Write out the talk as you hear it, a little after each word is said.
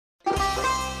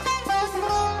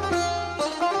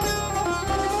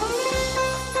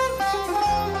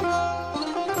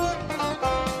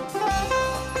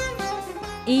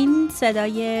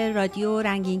صدای رادیو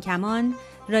رنگین کمان،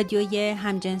 رادیوی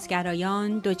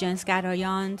همجنسگرایان،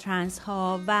 دوجنسگرایان، ترنس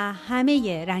ها و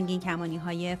همه رنگین کمانی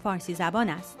های فارسی زبان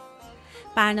است.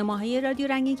 برنامه های رادیو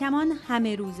رنگین کمان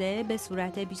همه روزه به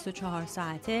صورت 24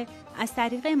 ساعته از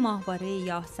طریق ماهواره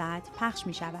یاهصد پخش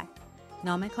می شود.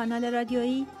 نام کانال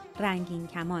رادیویی رنگین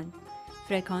کمان،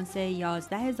 فرکانس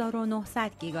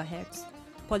 11900 گیگاهرتز،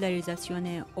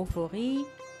 پولاریزاسیون افقی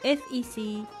FEC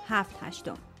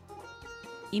 7/8.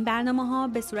 این برنامه ها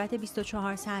به صورت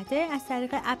 24 ساعته از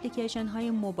طریق اپلیکیشن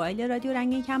های موبایل رادیو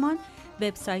رنگین کمان،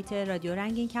 وبسایت رادیو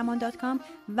رنگین کمان.com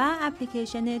و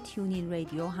اپلیکیشن تیونین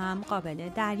رادیو هم قابل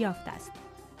دریافت است.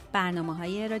 برنامه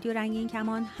های رادیو رنگین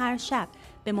کمان هر شب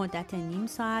به مدت نیم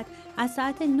ساعت از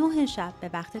ساعت 9 شب به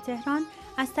وقت تهران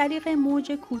از طریق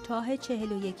موج کوتاه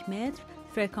 41 متر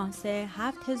فرکانس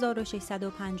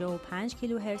 7655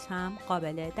 کیلوهرتز هم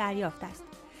قابل دریافت است.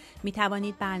 می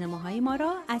توانید برنامه‌های ما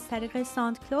را از طریق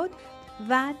ساوند کلود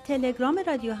و تلگرام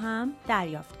رادیو هم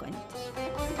دریافت کنید.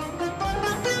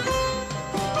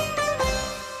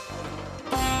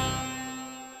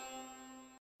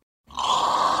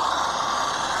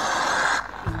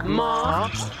 ما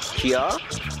کیا؟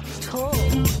 تو.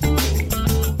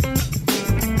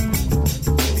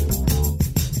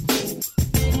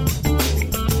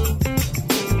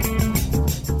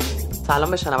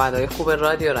 سلام به شنونده‌های خوب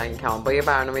رادیو رنگین کمان. با یه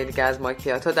برنامه دیگه از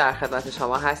ماکیاتوی در خدمت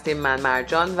شما هستیم. من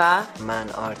مرجان و من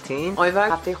آرتین.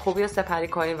 امیدوارم هفته خوبی رو سپری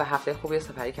کنین و هفته خوبی رو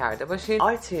سپری کرده باشین.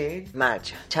 آرتین،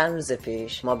 مرجان، چند روز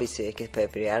پیش ما 21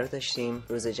 فوریه رو داشتیم،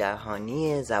 روز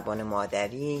جهانی زبان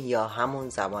مادری یا همون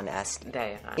زبان اصلی.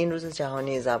 دقیقاً. این روز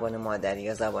جهانی زبان مادری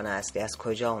یا زبان اصلی از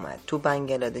کجا اومد؟ تو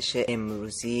بنگلادش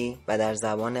امروزی و در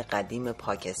زبان قدیم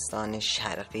پاکستان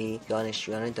شرقی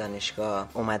دانشجویان دانشگاه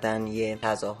اومدن یه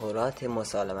تظاهرات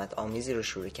مسالمت آمیزی رو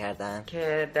شروع کردن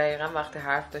که دقیقاً وقتی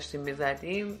حرف داشتیم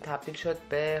میزدیم تبدیل شد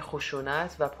به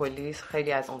خشونت و پلیس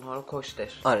خیلی از اونها رو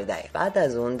کشتش. آره دقیق. بعد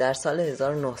از اون در سال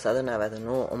 1999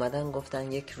 اومدن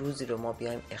گفتن یک روزی رو ما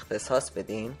بیایم اختصاص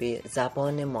بدیم به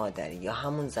زبان مادری یا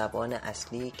همون زبان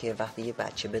اصلی که وقتی یه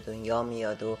بچه به دنیا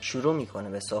میاد و شروع میکنه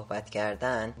به صحبت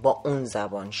کردن با اون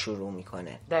زبان شروع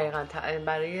میکنه. دقیقاً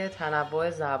برای تنوع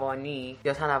زبانی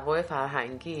یا تنوع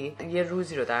فرهنگی یه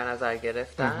روزی رو در نظر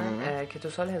گرفتن که تو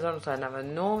سال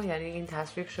 1999 یعنی این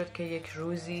تصویب شد که یک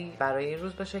روزی برای این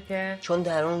روز باشه که چون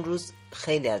در اون روز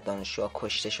خیلی از دانشجوها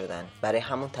کشته شدن برای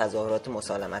همون تظاهرات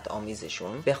مسالمت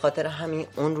آمیزشون، به خاطر همین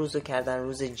اون روزو کردن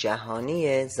روز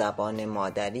جهانی زبان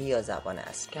مادری یا زبان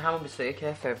اصلی که همون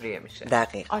 21 فوریه میشه.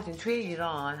 دقیق. آرتین، توی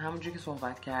ایران همونجوری که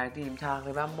صحبت کردیم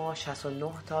تقریبا ما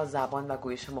 69 تا زبان و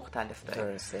گویش مختلف داریم.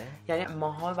 درسته. یعنی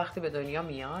ماها وقتی به دنیا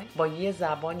میایم با یه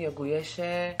زبان یا گویش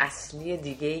اصلی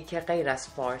دیگه‌ای که غیر از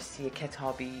فارسی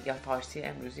کتابی یا فارسی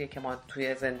امروزی که ما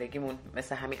توی زندگیمون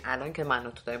مثل همین الان که من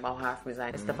و تو داریم با هم حرف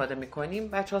میزنیم استفاده میکنیم،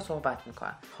 بچه‌ها صحبت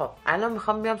میکنن. خب الان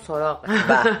میخوام بیام سراغ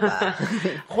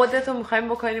خودتو میخوایم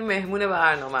بکنیم مهمون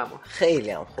برنامه‌مون.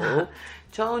 خیلی هم خوب.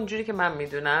 چون اونجوری که من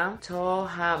میدونم تو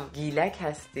هم گیلک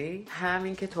هستی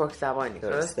همین که ترک زبانی.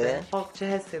 درسته؟ خب چه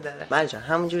حسی داره؟ مرجان،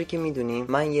 همونجوری که میدونیم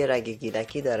من یه رگ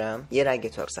گیلکی دارم، یه رگ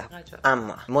ترک زبان.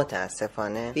 اما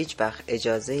متاسفانه هیچ وقت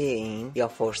اجازه این یا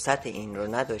فرصت این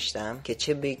رو نداشتم که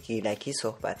چه به گیلکی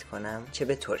صحبت کنم چه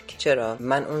به ترکی. چرا؟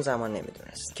 من اون زمان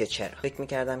نمیدونست که چرا. فکر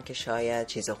میکردم که شاید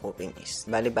چیز خوبی نیست،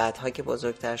 ولی بعدها که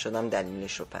بزرگتر شدم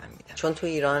دلیلش رو فهمیدم. چون تو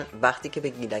ایران وقتی که به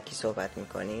گیلکی صحبت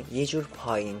میکنی یه جور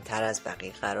پایین‌تر از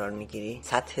قرار میگیری،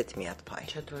 سطحت میاد پایین.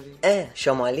 چطوری؟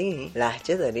 شمالی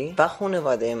لهجه داری؟ و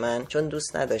خانواده من چون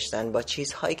دوست نداشتن با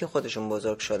چیزهایی که خودشون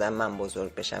بزرگ شدن من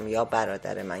بزرگ بشم یا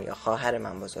برادر من یا خواهر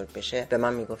من بزرگ بشه، به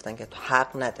من میگفتن که تو حق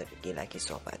نداری گیلکی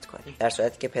صحبت کنی، در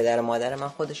صورتی که پدر و مادر من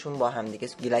خودشون با هم دیگه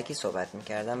گیلکی صحبت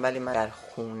میکردن ولی من در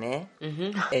خونه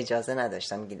اجازه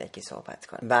نداشتم گیلکی صحبت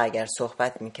کنم و اگر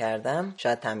صحبت میکردم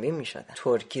شاید تنبیه میشدم.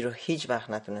 ترکی رو هیچ وقت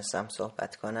نتونستم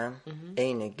صحبت کنم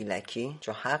عین گیلکی،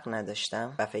 چون حق نداشتم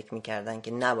و فکر میکردن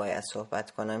که نباید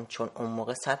صحبت کنم چون اون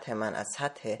موقع سطح من از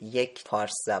سطح یک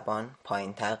فارس زبان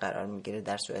پایین‌تر قرار میگیره،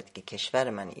 در صورتی که کشور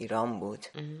من ایران بود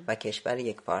و کشور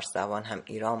یک فارس زبان هم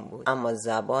ایران بود، اما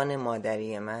زبان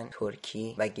مادری من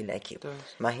ترکی و گیلکی بود.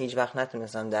 من هیچ وقت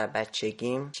نتونستم در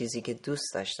بچگیم چیزی که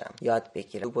دوست داشتم یاد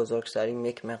بگیرم. تو بزرگسالیم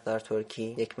یک مقدار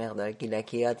ترکی یک مقدار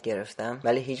گیلکی یاد گرفتم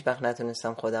ولی هیچ وقت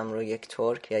نتونستم خودم رو یک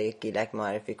ترک یا یک گیلک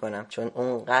معرفی کنم چون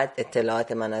اونقدر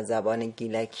اطلاعات من از زبان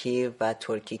گیلکی و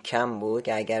ترکی کم بود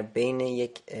که اگر بین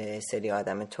یک سری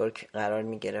آدم ترک قرار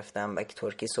میگرفتم و که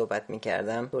ترکی صحبت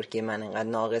میکردم، ترکی من انقدر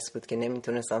ناقص بود که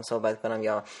نمیتونستم صحبت کنم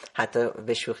یا حتی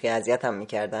به شوخی اذیتم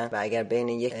میکردن، و اگر بین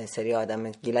یک سری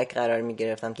آدم گیلک قرار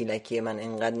میگرفتم، گیلکی من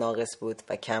انقدر ناقص بود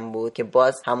و کم بود که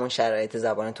باز همون شرایط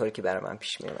زبان ترکی برای من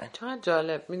پیش میومد. چقدر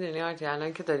جالب. میدونی آرتی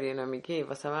الان که داری اینو میگی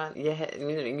واسه من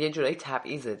یه جورایی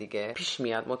تبعیض دیگه پیش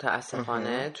میاد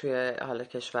متاسفانه توی حال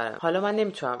کشورم. حالا من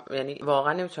نمیتونم، یعنی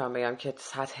واقعا نمیتونم بگم که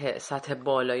سطح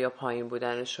بالا یا پایین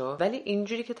بودنشو، ولی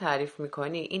اینجوری که تعریف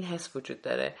میکنی این حس وجود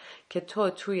داره که تو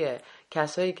توی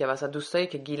کسایی که مثلا دوستایی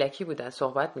که گیلکی بودن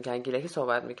صحبت میکردن، گیلکی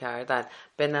صحبت میکردن،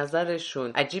 به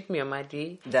نظرشون عجیب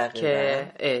میومدی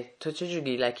که تو چه جور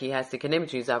گیلکی هستی که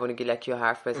نمیتونی زبان گیلکی رو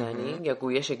حرف بزنی یا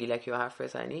گویش گیلکی رو حرف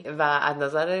بزنی، و از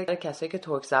نظر کسایی که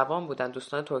ترک زبان بودن،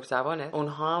 دوستان ترک زبانه،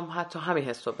 اونها هم حتی همین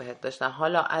حسو بهت داشتن.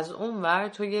 حالا از اون ور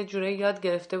تو یه جوری یاد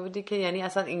گرفته بودی که یعنی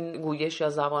اصلا این گویش یا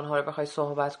زبان ها رو بخوای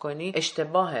صحبت کنی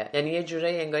اشتباهه، یعنی یه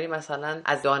جوری انگاری مثلا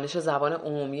از دانش زبان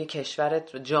عمومی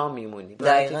کشورت جا میمونی.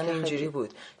 دقیقاً اینجوری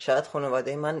بود. شاید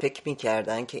خانواده من فکر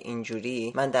می‌کردن که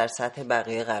اینجوری من در سطح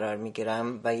بقیه قرار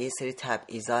میگیرم و یه سری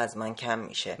تبعیضا از من کم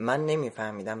میشه. من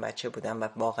نمیفهمیدم، بچه بودم و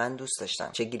واقعا دوست داشتم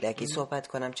چه گیلکی صحبت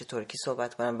کنم چه ترکی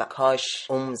صحبت کنم، و کاش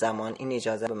اون زمان این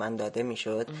اجازه به من داده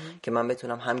میشد که من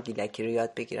بتونم هم گیلکی رو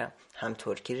یاد بگیرم، هم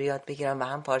ترکی رو یاد بگیرم و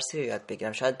هم فارسی رو یاد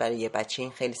بگیرم. شاید برای یه بچه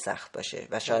این خیلی سخت باشه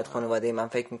و شاید خانواده من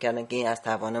فکر می‌کردن که این از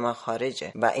توان من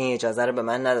خارجه و این اجازه رو به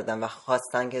من ندادن و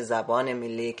خواستن که زبان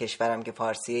ملی کشورم که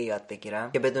فارسی یاد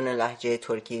بگیرم که بدون لهجه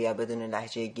ترکی یا بدون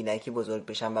لهجه گیلکی بزرگ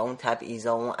بشم و اون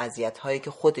تبعیضا و اون اذیت‌هایی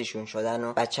که خودشون شدن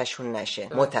و بچه‌شون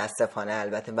نشه. متاسفانه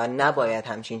البته و نباید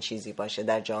همچین چیزی باشه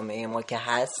در جامعه ما که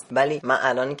هست، ولی من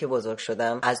الانی که بزرگ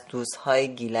شدم از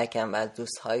دوست‌های گیلکم و از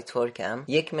دوست‌های ترکم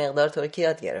یک مقدار ترکی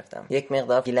یاد گرفتم، یک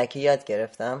مقدار گیلکی یاد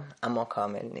گرفتم، اما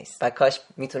کامل نیست و کاش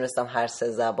میتونستم هر سه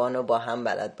زبان رو با هم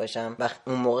بلد باشم و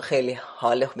اون موقع خیلی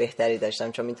حال بهتری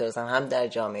داشتم، چون میتونستم هم در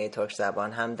جامعه ترک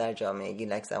زبان، هم در جامعه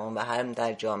گیلک زبان و هم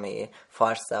در جامعه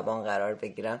فارس زبان قرار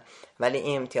بگیرم. ولی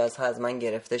این امتیازها از من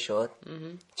گرفته شد.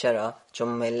 چرا؟ چون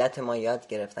ملت ما یاد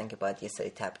گرفتن که باید یه سری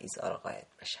تبعیض‌ها رو قاعد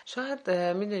بشن. شاید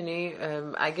میدونی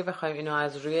اگه بخوایم اینو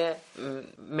از روی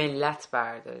ملت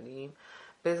برداریم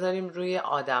بذاریم روی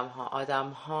آدم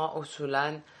ها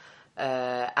اصولاً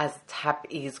از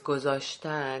تبعیض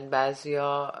گذاشتن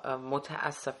بعضیا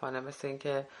متاسفانه مثل این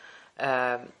که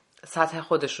سطح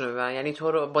خودشون رو ببینن، یعنی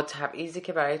تو رو با تبعیضی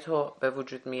که برای تو به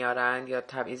وجود میارن یا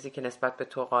تبعیضی که نسبت به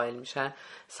تو قائل میشن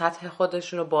سطح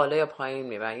خودشون رو بالا یا پایین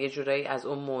میبرن یه جورایی از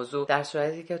اون موضوع، در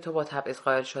صورتی که تو با تبعیض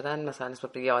قائل شدن مثلا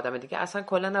نسبت به یه آدم دیگه اصلا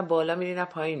کلا نه بالا میری نه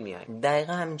پایین میای.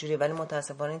 دقیقاً همینجوریه، ولی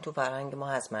متاسفانه این تو فرهنگ ما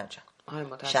هست مرجان.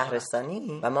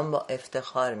 شهرستانی و من با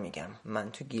افتخار میگم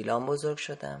من تو گیلان بزرگ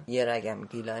شدم، یه رگم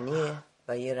گیلانیه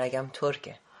و یه رگم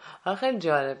ترکه. خیلی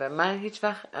جالبه. من هیچ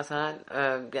وقت اصلا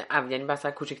یعنی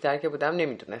مثلا کوچیک‌تر که بودم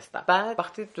نمیدونستم. بعد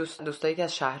وقتی دوستایی که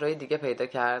از شهرهای دیگه پیدا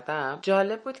کردم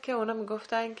جالب بود که اونا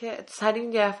میگفتن که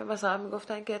سرین یفه مثلا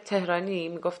میگفتن که تهرانی،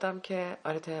 میگفتم که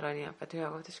آره تهرانی ام. بعد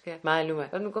میگفتش که معلومه.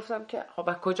 بعد میگفتم که خب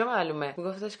از کجا معلومه؟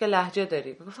 میگفتش که لهجه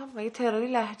داری. میگفتم مگه تهرانی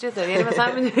لهجه داره؟ یعنی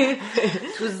مثلا میدونی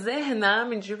تو ذهنم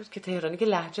اینجوری بود که تهرانی که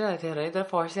لهجه داره، تهرانی داره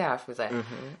فارسی حرف میزنه،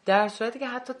 در صورتی که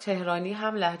حتی تهرانی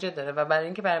هم لهجه داره. و برای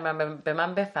اینکه برای من به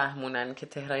من بفهمونن که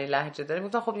تهرانی لهجه داره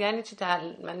گفتن خب یعنی چی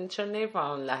من چرا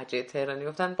نمیفهمم لهجه تهرانی؟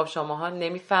 گفتن خب شماها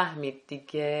نمیفهمید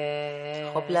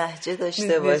دیگه. خب لهجه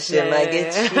داشته باشه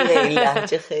مگه چیه؟ این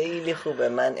لهجه خیلی خوبه،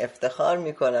 من افتخار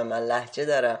میکنم من لهجه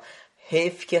دارم.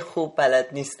 حیف که خوب بلد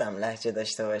نیستم لهجه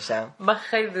داشته باشم. من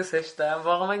خیلی دوستش دارم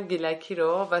واقعا. من گیلکی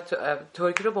رو و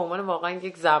ترکی رو به عنوان واقعا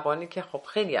یک زبانی که خب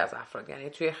خیلی از افراد یعنی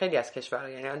توی خیلی از کشورها،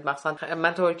 یعنی مثلا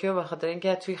من ترکی رو به خاطر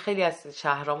اینکه توی خیلی از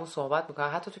شهرامون صحبت میکنن،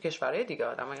 حتی تو کشورهای دیگه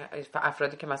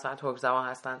افرادی که مثلا ترک زبان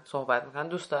هستن صحبت میکنن،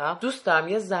 دوست دارم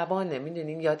یه زبانه.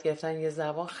 میدونین یاد گرفتن یه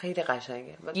زبان خیلی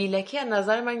قشنگه. گیلکی از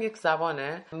نظر من یک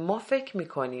زبانه. ما فکر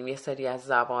میکنیم یه سری از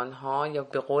زبان‌ها یا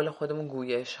به قول خودمون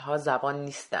گویش‌ها زبان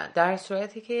نیستن، در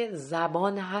صورتی که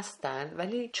زبان هستن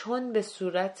ولی چون به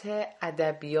صورت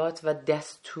ادبیات و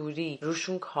دستوری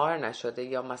روشون کار نشده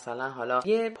یا مثلا حالا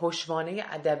یه پشتوانه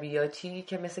ادبیاتی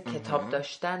که مثل کتاب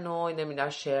داشتن و نمیدونم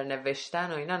شعر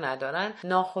نوشتن و اینا ندارن،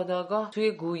 ناخودآگاه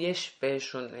توی گویش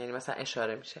بهشون یعنی مثلا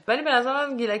اشاره میشه. ولی به نظر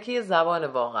من گیلکی زبان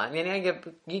واقعا، یعنی اگه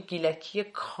یه گیلکی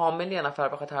کامل یه نفر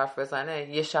بخواد حرف بزنه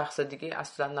یه شخص دیگه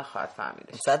اصلا نخواهد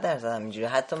فهمیدش. 100% همینجوریه.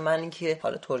 حتی من که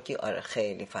حالا ترکی آره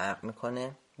خیلی فرق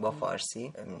میکنه با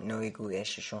فارسی. نوع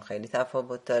گویششون خیلی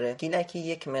تفاوت داره. گیلکی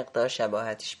یک مقدار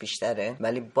شباهتش بیشتره،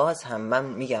 ولی باز هم من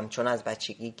میگم چون از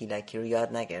بچگی گیلکی رو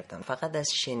یاد نگرفتم، فقط از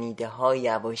شنیده ها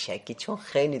یواشکی، چون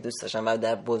خیلی دوست داشتم و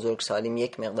در بزرگسالیم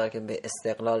یک مقدار که به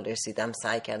استقلال رسیدم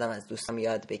سعی کردم از دوستم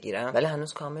یاد بگیرم، ولی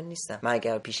هنوز کامل نیستم. من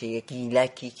اگر پیش یک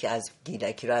گیلکی که از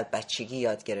گیلکی رو از بچگی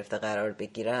یاد گرفته قرار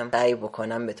بگیرم، سعی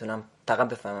بکنم بتونم فقط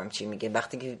بفهمم چی میگه.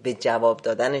 وقتی که به جواب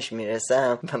دادنش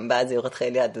میرسم، بعضی وقت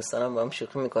خیلی از دوستانم با هم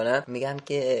شوخی میکنن، میگن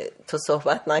که تو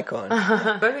صحبت نکن.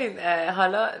 ببین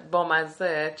حالا با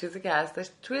مزه چیزی که هستش،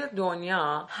 توی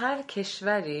دنیا هر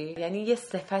کشوری یعنی یه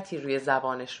صفتی روی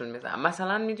زبانشون میذارن.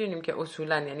 مثلا میدونیم که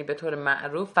اصولا یعنی به طور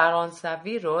معروف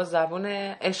فرانسوی رو زبان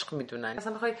عشق میدونن.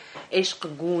 مثلا بخوای عشق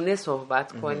گونه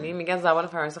صحبت کنی میگن زبان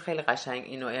فرانسه خیلی قشنگ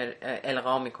اینو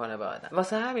القا میکنه به آدم.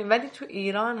 واسه همین ولی تو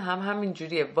ایران هم همین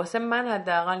جوریه. واسه من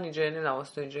حداقل اینجوریه، نمیدونم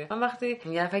تو اینجوریه. من وقتی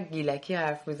یه نفر گیلکی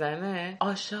حرف میزنه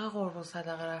عاشق قربون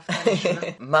صدقه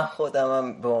رفتنشونم. من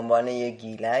خودمم به عنوان یه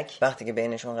گیلک وقتی که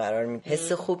بینشون قرار میگیرم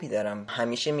حس خوبی دارم.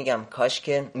 همیشه میگم کاش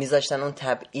که میذاشتن اون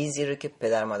تبعیضی رو که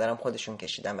پدر مادرم خودشون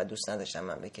کشیدن و دوست نداشتم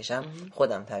من بکشم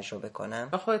خودم تجربه کنم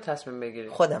و خودت تصمیم بگیری.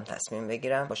 خودم تصمیم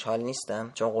بگیرم. خوشحال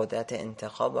نیستم چون قدرت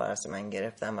انتخاب واسه من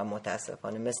گرفتم و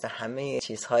متاسفانه مثل همه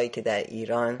چیزهایی که در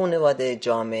ایران خانواده،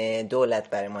 جامعه، دولت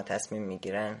برای ما تصمیم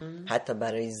میگیرن، حتی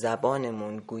برای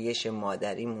زبانمون، گویش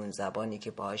مادریمون، زبانی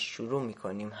که باهاش شروع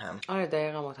میکنیم هم. آره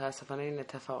دقیقاً متاسفانه این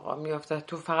اتفاقا میفته.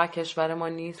 تو فقط کشور ما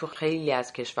نیست، تو خیلی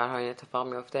از کشورها این اتفاق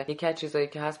میفته. یکی از چیزایی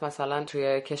که هست مثلا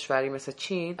توی کشوری مثل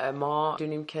چین، ما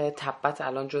دونیم که تبت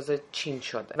الان جزء چین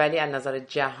شده، ولی از نظر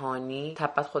جهانی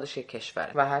تبت خودش یک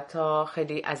کشوره و حتی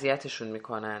خیلی اذیتشون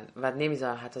میکنن و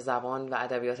نمیذارن حتی زبان و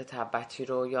ادبیات تبتی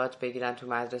رو یاد بگیرن تو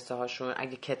مدرسه هاشون.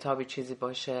 اگه کتابی چیزی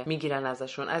باشه میگیرن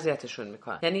ازشون، اذیتشون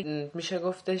میکنن. یعنی میشه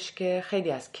گفتش که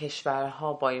خیلی از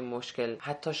کشورها با این مشکل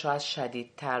حتی شاید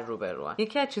شدیدتر روبروان.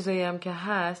 یکی از چیزایی هم که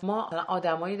هست، ما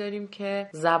آدمایی داریم که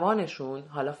زبانشون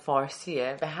حالا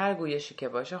فارسیه، به هر گویشی که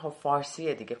باشه خب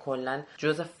فارسیه دیگه، کلا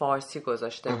جزء فارسی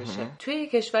گذاشته میشه. توی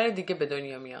یک کشور دیگه به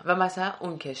دنیا میاد و مثلا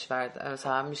اون کشور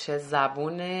مثلا میشه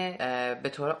زبون به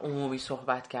طور عمومی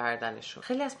صحبت کردنشون.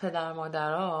 خیلی از پدر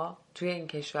مادرها توی این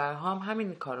کشورها هم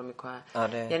همین کارو میکنن.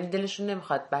 آره. یعنی دلشون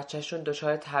نمیخواد بچه‌شون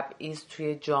دچار تبعیض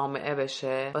توی جامعه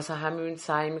بشه، واسه همین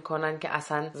سعی میکنن که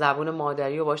اصلا زبان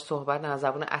مادری رو باش صحبت نکنن،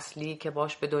 زبان اصلی که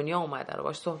باش به دنیا اومده رو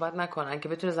باش صحبت نکنن که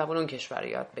بتونه زبان اون کشور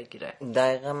یاد بگیره.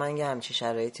 دقیقاً من یه همچین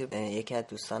شرایطی یکی از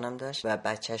دوستانم داشت و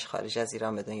بچهش خارج از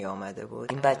ایران به دنیا اومده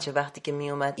بود. این بچه وقتی که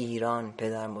میومد ایران،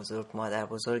 پدر بزرگ مادر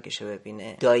بزرگشو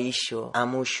ببینه، داییشو،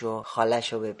 عموشو،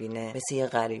 خاله‌شو ببینه، مثل یه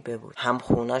غریبه بود. هم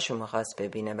خوناشو می‌خواست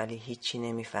ببینه ولی هیچی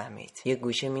نمیفهمید. یه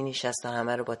گوشه مینشست و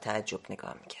همه رو با تعجب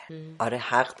نگاه میکرد. آره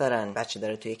حق دارن، بچه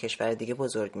داره توی کشور دیگه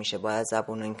بزرگ میشه، باید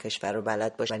زبون این کشور رو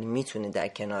بلد باشه، ولی میتونه در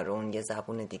کنار اون یه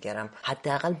زبون دیگرم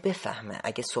حداقل بفهمه.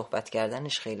 اگه صحبت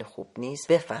کردنش خیلی خوب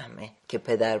نیست، بفهمه که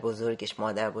پدر بزرگش،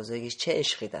 مادر بزرگش چه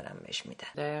عشقی دارن بهش میدن.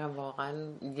 دقیقاً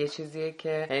واقعا یه چیزیه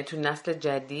که یعنی تو نسل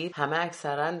جدید همه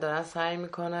اکثرا دارن سعی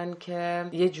میکنن که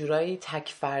یه جورایی تک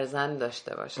فرزند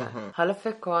داشته باشن. حالا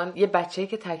فکر کن یه بچه‌ای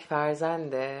که تک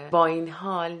فرزنده با این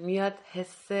حال میاد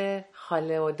حس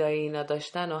خاله و دایی اینا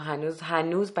داشتن و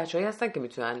هنوز بچه‌ای هستن که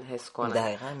میتونن حس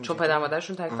کنن چون پدر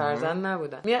مادرشون تک فرزند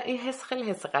نبودن. میاد این حس خیلی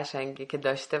حس قشنگی که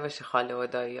داشته باشه خاله و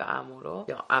دایی یا عمو رو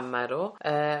یا عمه رو،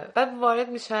 بعد وارد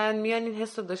میشن میان این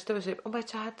حس رو داشته باشه. اون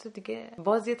بچه حتی دیگه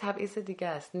باز یه تبعیض دیگه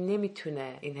است،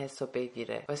 نمیتونه این حس رو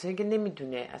بگیره واسه اینکه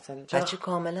نمیدونه اصلا. بچه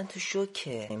کاملا تو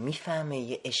شوکه، میفهمه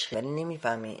یه عشق ولی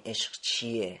نمیفهمه عشق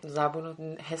چیه، زبون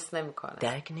رو حس نمیکنه،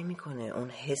 درک نمیکنه اون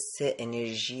حس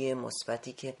انرژی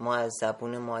مثبتی که ما از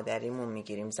زبون مادریمون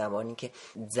میگیریم، زبانی که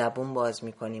زبون باز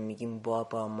میکنیم میگیم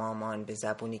بابا مامان، به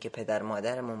زبونی که پدر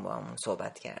مادرمون با همون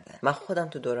صحبت کردن. من خودم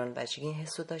تو دوران بچگی این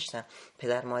حسو داشتم،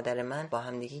 پدر مادر من با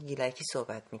هم دیگه گیلکی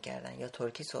صحبت میکردن یا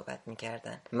ترکی صحبت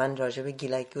میکردن. من راجع به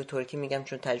گیلکی و ترکی میگم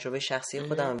چون تجربه شخصی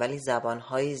خودم، ولی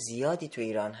زبانهای زیادی تو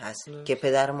ایران هست که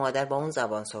پدر و مادر با اون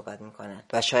زبان صحبت میکنن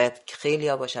و شاید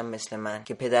خیلی‌ها باشن مثل من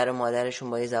که پدر و مادرشون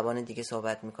با یه زبان دیگه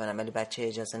صحبت میکنن ولی بچه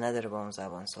اجازه نداره با اون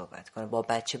زبان صحبت کنه، با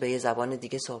بچه به یه زبان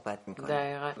دیگه صحبت میکنه.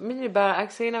 دقیقاً. میدونی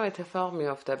برعکس اینم اتفاق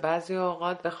میفته. بعضی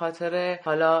اوقات به خاطر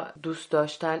حالا دوست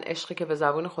داشتن، عشقی که به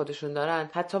زبان خودشون دارن،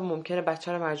 حتی ممکنه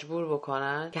بچه رو مجبور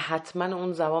بکنن که حتما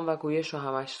اون زبان و گویش رو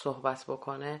همش صحبت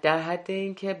بکنه، در حد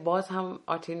اینکه باز هم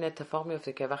این اتفاق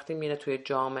میفته که وقتی میره توی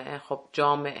جامعه، خب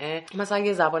جامعه مثلا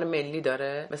یه زبان ملی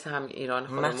داره مثل هم ایران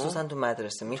خودمون، مخصوصا تو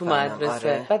مدرسه تو مدرسه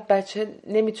آره. بعد بچه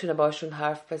نمیتونه باشون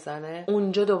حرف بزنه،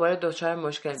 اونجا دوباره دچار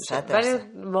مشکل میشه. ولی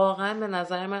واقعا به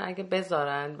نظر من اگه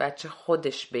بذارن بچه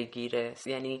خودش بگیره،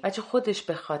 یعنی بچه خودش خودش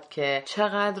بخواد که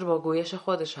چقدر با گویش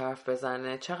خودش حرف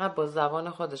بزنه، چقدر با زبان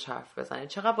خودش حرف بزنه،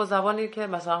 چقدر با زبانی که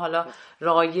مثلا حالا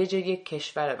رایج یک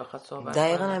کشور بخواد صحبت کنه.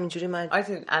 دقیقاً همینجوری. من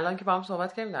الان که با هم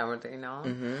صحبت کردیم در مورد اینا،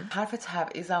 حرف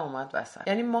تبعیض اومد وسط.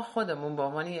 یعنی ما خودمون به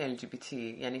عنوان LGBT،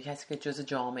 یعنی کسی که جزء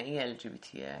جامعه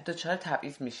LGBTه، دچار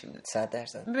تبعیض میشیم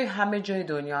 100%. ببین همه جای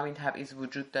دنیا هم این تبعیض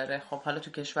وجود داره. خب حالا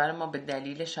تو کشور ما به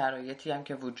دلیل شرایطی هم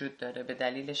که وجود داره، به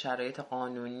دلیل شرایط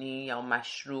قانونی یا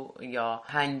مشروع یا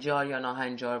هنجار یا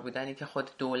ناهنجار بودنی که خود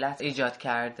دولت ایجاد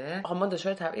کرده، ما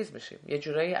دچار تبعیض میشیم. یه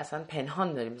جورایی اصلا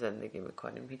پنهان داریم زندگی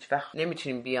میکنیم، هیچ وقت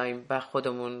نمیتونیم بیایم و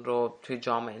خودمون رو توی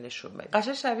جامعه نشون بدیم.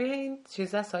 قشنگ شبیه این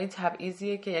چیزاست، این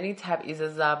تبعیضیه که یعنی تبعیض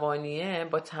زبانیه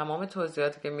با تمام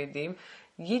توضیحاتی که میدیم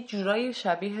یه جورایی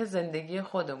شبیه زندگی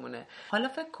خودمونه. حالا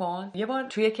فکر کن یه بار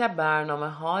توی یکی از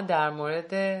برنامه‌ها در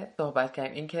مورد صحبت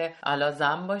کردیم این که حالا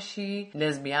زن باشی،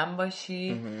 لزبیان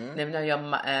باشی، نمیدونم یا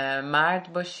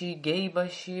مرد باشی، گی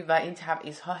باشی و این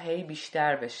تبعیض‌ها هی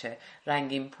بیشتر بشه،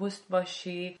 رنگین پوست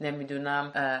باشی،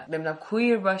 نمیدونم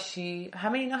کویر باشی،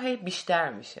 همه اینا هی بیشتر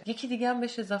میشه. یکی دیگه هم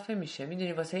بهش اضافه میشه،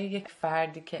 میدونی واسه یک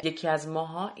فردی که یکی از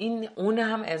ماها اون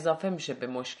هم اضافه میشه به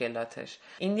مشکلاتش.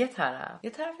 این یه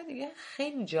طرف دیگه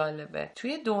خیلی جالبه.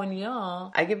 توی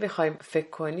دنیا اگه بخوایم فکر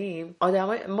کنیم،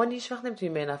 آدمای ما هیچ وقت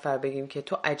نمیتونیم به نفر بگیم که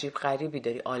تو عجیب غریبی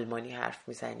داری آلمانی حرف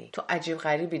میزنی، تو عجیب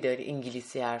غریبی داری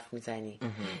انگلیسی حرف میزنی.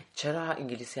 چرا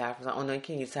انگلیسی حرف میزنن؟ اونایی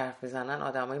که انگلیسی حرف میزنن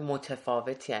آدمای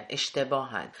متفاوتی ان،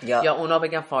 اشتباهن، یا اونا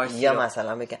بگن فارسی، یا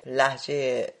مثلا بگن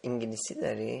لهجه انگلیسی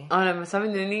داری. آره مثلا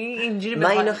میدونی اینجوری.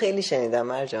 من اینو خیلی شنیدم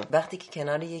مرجان. وقتی که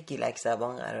کنار یه گیلک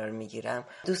زبان قرار میگیرم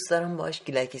دوست دارم باهاش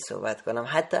گیلکی صحبت کنم،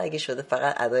 حتی اگه شده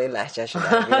فقط ادای لهجه‌شو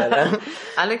در بیارم.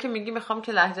 الان که میگی میخوام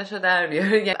که لهجه‌شو در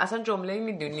بیاری، اصلا جمله‌ای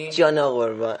میدونی؟ جانا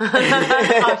قربان.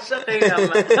 عاشقم.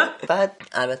 بعد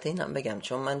البته اینم بگم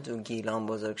چون من تو گیلان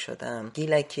بزرگ شدم،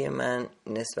 گیلکی من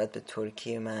نسبت به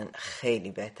ترکی من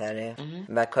خیلی بهتره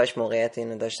و کاش موقعیت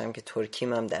اینو داشتم که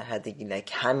ترکیم هم در حد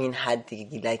گیلک، همین حدی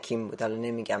گیلکیم بود. حالا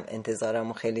نمیگم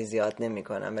انتظارمو خیلی زیاد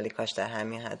نمیکنم، ولی کاش در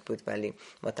همین حد بود، ولی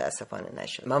متاسفانه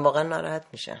نشد. من واقعا ناراحت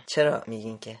میشم. چرا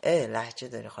میگین که لهجه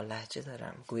داری؟ خب لهجه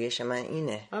دارم، گویش من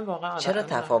اینه. چرا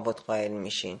تفاوت قائل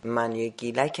میشین؟ من یک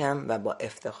گیلکم و با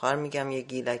افتخار میگم یک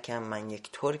گیلکم، من یک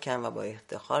ترکم و با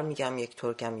افتخار میگم یک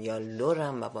ترکم، یا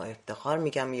لورم و با افتخار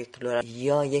میگم یک لورم،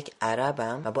 یا یک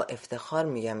عربم و با افتخار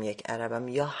میگم یک عربم،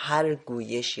 یا هر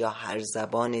گویش یا هر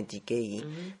زبان دیگه‌ای.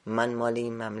 من مال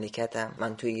این مملکتم،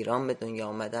 من تو ایران به دنیا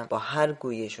آمدم، با هر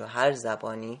گویش و هر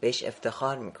زبانی بهش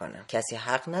افتخار میکنم. کسی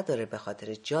حق نداره به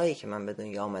خاطر جایی که من به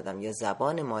دنیا آمدم یا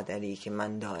زبان مادری که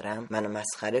من دارم منو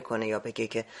مسخره کنه یا بگه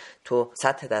که تو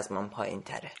سطحت از من پایین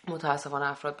تره.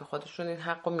 متاسفانه افراد به خودشون این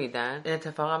حقو میدن، این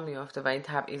اتفاق هم میفته و این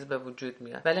تبعیض به وجود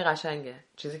میاد. ولی قشنگه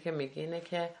چیزی که میگی اینه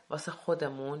که واسه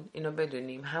خودمون اینو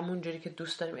بدونیم، همون جوری که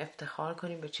دوست داریم افتخار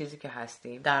کنیم به چیزی که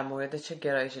هستیم، در مورد چه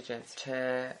گرایش جنسی،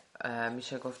 چه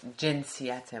میشه گفت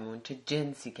جنسیتمون، چه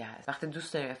جنسی که هست، وقتی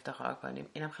دوست داریم افتخار کنیم،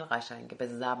 اینم خیلی قشنگه، به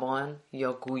زبان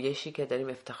یا گویشی که داریم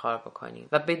افتخار بکنیم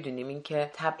و بدونیم این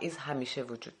که تبعیض همیشه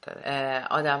وجود داره.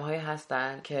 آدم‌هایی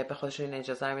هستن که به خودشون این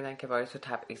اجازه رو میدن که باعث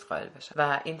تبعیض قائل بشن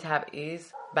و این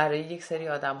تبعیض برای یک سری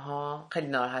آدم‌ها خیلی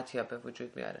ناراحتی‌ها به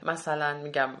وجود میاره. مثلا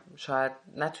میگم شاید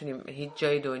نتونیم هیچ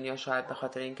جای دنیا، شاید به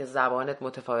خاطر اینکه زبانت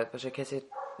متفاوت باشه، کسی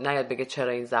نیاد بگه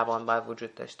چرا این زبان باید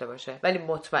وجود داشته باشه، ولی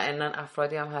مطمئنا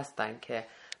افرادی هم هستن که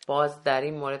باز در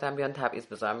این مورد هم بیان تبعیض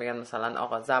بذارن، میگن مثلا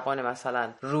آقا زبان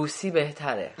مثلا روسی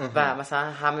بهتره و مثلا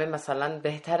همه مثلا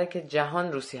بهتره که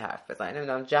جهان روسی حرف بزنه،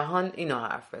 نمیدونم جهان اینو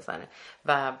حرف بزنه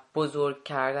و بزرگ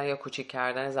کردن یا کوچیک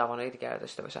کردن زبانهای دیگر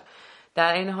داشته باشن.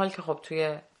 در این حال که خب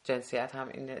توی جنسیت هم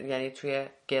یعنی توی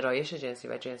گرایش جنسی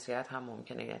و جنسیت هم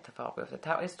ممکنه این اتفاق بیفته.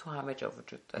 تبعیض تو همه جا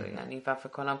وجود داره، یعنی فکر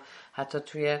کنم حتی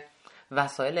توی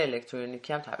وسایل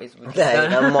الکترونیکی هم تبعیض وجود داره.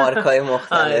 دقیقاً مارکای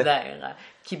مختلف. دقیقاً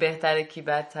کی بهتره کی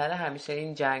بدتره، همیشه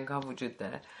این جنگ ها وجود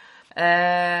داره.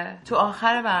 تو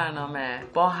آخر برنامه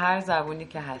با هر زبونی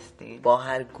که هستین، با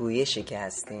هر گویشی که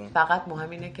هستین، فقط مهم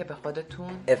اینه که به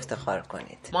خودتون افتخار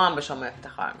کنید. ما هم به شما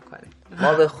افتخار میکنیم.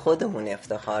 ما به خودمون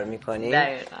افتخار میکنیم.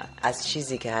 دقیقاً. از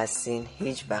چیزی که هستین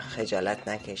هیچ وقت خجالت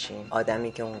نکشین.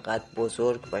 آدمی که اونقدر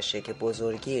بزرگ باشه که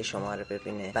بزرگی شما رو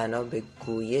ببینه، بنا به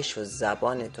گویش و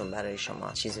زبانتون برای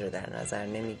شما چیزی رو در نظر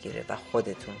نمیگیره و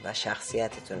خودتون و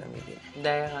شخصیتتون رو میبینه.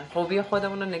 دقیقاً. خوبی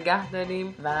خودمون رو نگه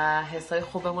داریم و حسای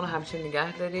خوبمون رو همیشه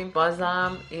نگه داریم.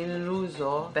 بازم این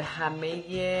روزو به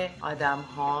همه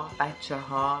آدم‌ها،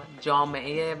 بچه‌ها،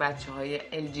 جامعه بچه‌های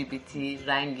LGBT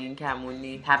رنگین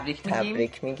کمونی تبریک میگم.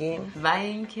 تبریک میگیم و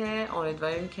اینکه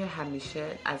امیدواریم که همیشه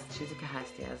از چیزی که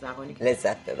هستی، از زبانی که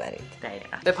لذت ببرید.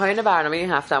 دقیقاً. به پایان برنامه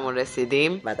این هفتهمون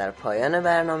رسیدیم و در پایان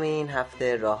برنامه این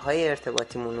هفته راههای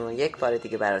ارتباطیمون رو یک بار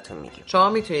دیگه براتون میگیم. شما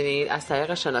میتونید از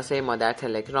طریق شناسه ما در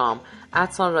تلگرام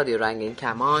 @رادیو رنگین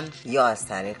کمان یا از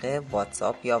طریق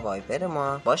واتساپ یا وایبر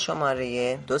ما با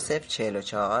شماره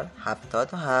 2044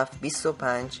 77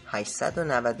 25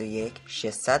 891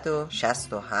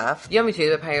 667 یا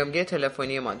میتونید به پیامگیر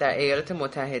تلفنی ما در ایالات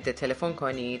متحده تلفن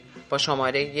کنید با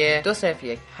شماره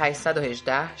 201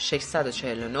 818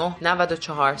 649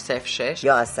 9406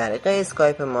 یا از طریق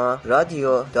اسکایپ ما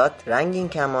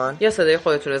radio.ranginkaman یا صدای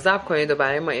خودتون رو ضبط کنید و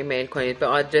برای ما ایمیل کنید به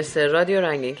آدرس رادیو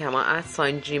رنگین کمان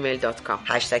 @gmail.com.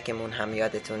 هشتگمون هم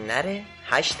یادتون نره،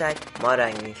 هشتگ ما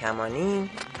رنگین کمانیم،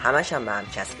 همش هم به هم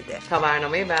چسبیده. تا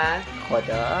برنامه بعد،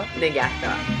 خدا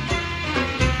نگهدار.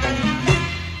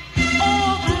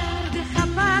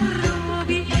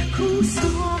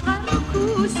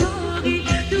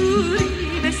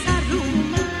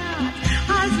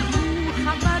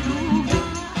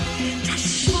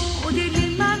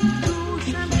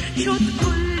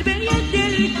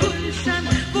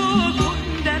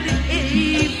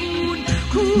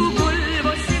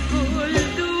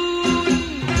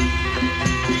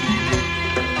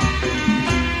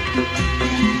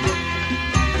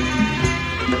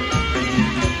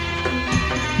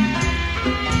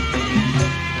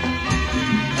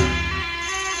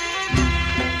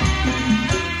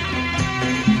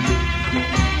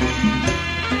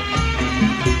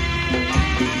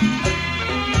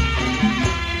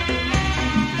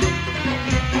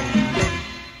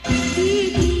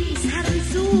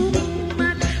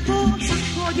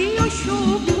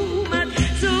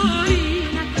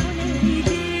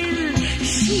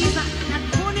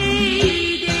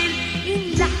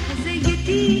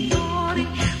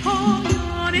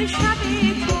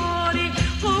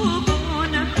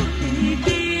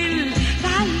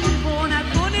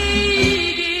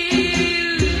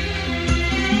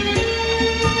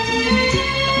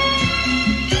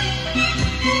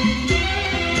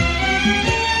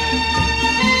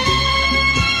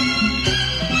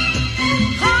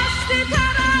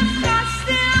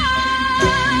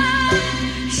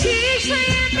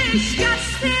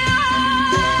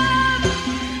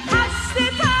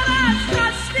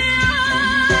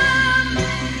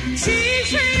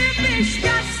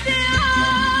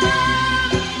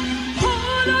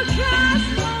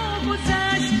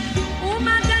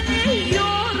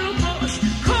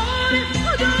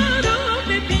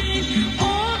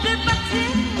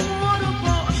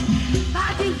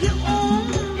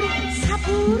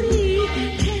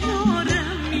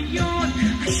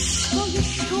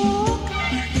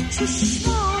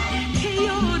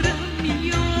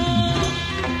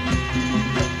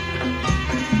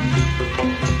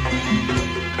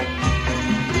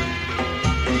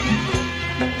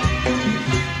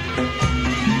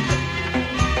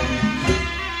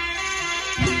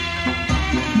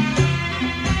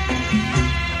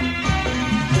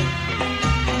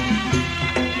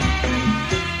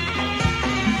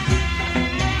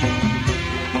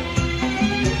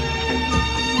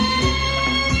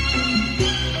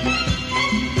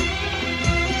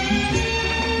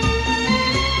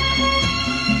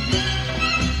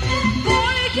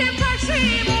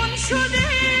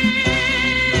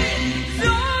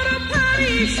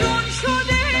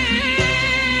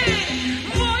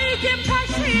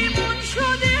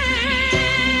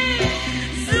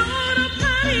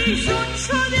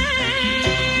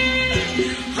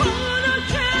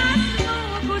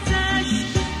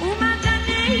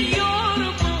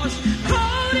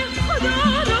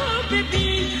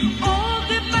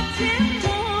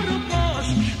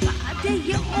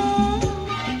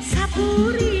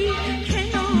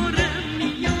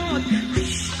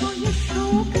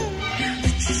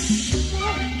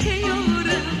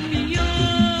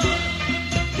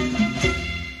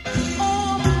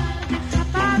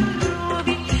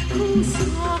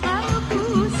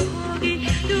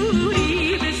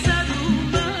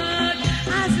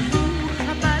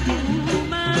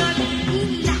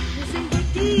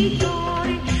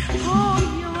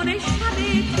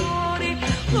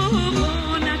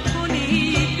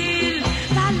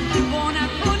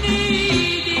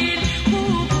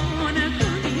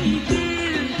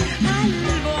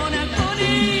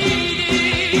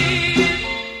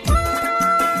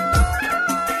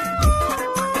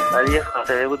 یه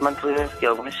خاطره بود. من توی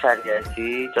خیابون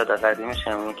شریعتی جاده قدیم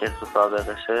شماره که تو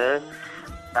سابقشه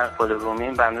در پل رومی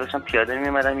بنده داشتم پیاده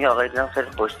می‌اومدم، یه آقای دیدم خیلی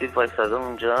خوشتیپ وایساده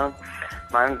اونجا.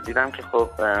 من دیدم که خب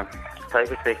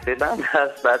تایپ سکسی بنده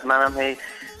است. بعد منم هی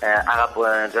عقب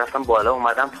رفتم بالا،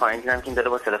 اومدم پایین دیدم که این داره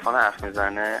با تلفن حرف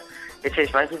میزنه. یه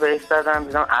چشمکی بهش زدم،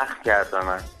 دیدم اخم کرد به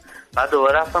من. بعد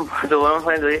دوباره رفتم دوباره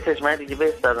پایین، یه چشمک دیگه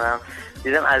بهش زدم،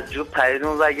 دیدم از جوب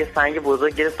پریدون و یه سنگ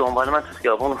بزرگ گرفت دنبال من تو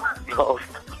خیابون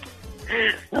افتاد.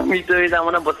 میدویدم،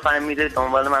 اونم با سنگ میدوید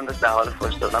دنبال من، در حال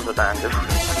فحش دادن به دنده بود.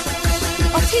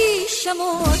 آتیشم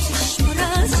و آتیش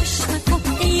پر از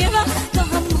چشمکو، یه وقت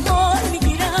هم حال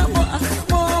میگیرم و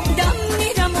اخمام دم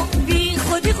میرم و بی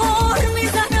خودی غار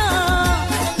میزنم،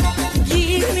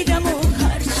 گیر میدم و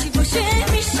هرچی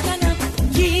باشه میشکنم،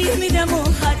 گیر میدم و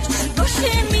هرچی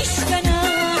باشه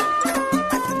میشکنم.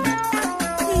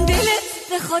 دلت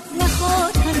بخواد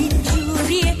نخواد همین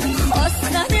جوریه،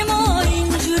 خواستن ما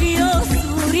اینجوری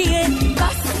آسوریه،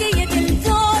 بس که یه دل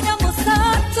دادم و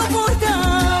سر تو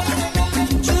بردم،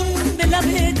 جون به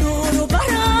لب دور و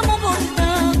برم و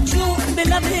بردم، جون به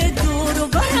لب دور و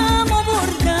برم و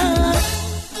بردم.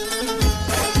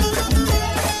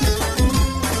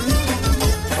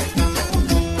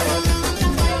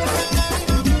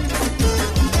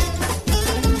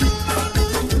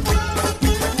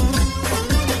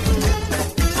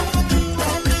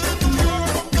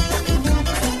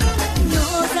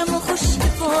 نازم و خوش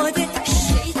افاده،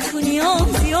 شیطونیام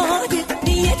زیاده،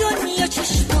 یه دنیا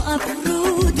چشم و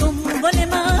ابرو دنبال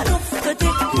من افتاده.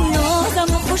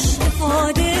 نازم و خوش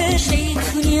افاده،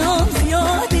 شیطونیام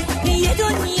زیاده، یه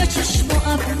دنیا چشم و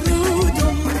ابرو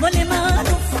دنبال من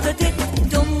افتاده،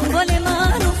 دنبال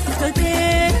من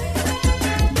افتاده.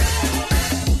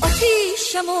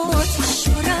 آتیشم و آتیش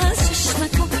پر از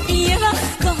چشمکو، یه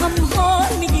وقت هم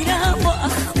حال میگیرم و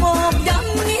اخمام دم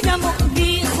میدم و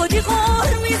بی خودی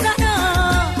غار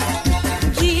میزنم،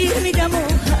 گیر میدم و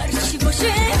هرچی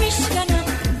باشه میشکنم،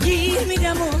 گیر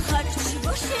میدم و هرچی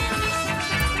باشه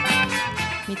میشکنم.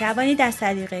 می توانید از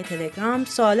طریق تلگرام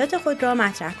سوالات خود را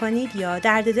مطرح کنید یا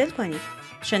درد دل کنید.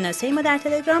 شناسه ما در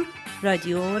تلگرام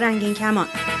رادیو رنگین کمان.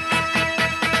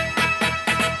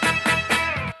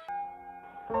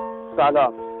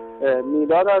 سلام،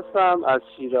 میلاد هستم از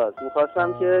شیراز.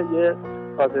 میخواستم که یه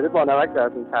خاطره با نمک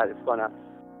براتون تعریف کنم.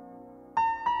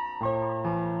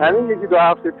 همین یکی دو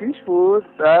هفته پیش بود.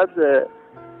 بعد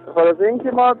خلاصه این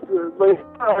که ما با این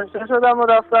آشنا شدم و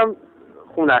رفتم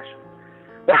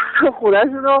خونش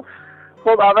رو.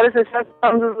 خب اولش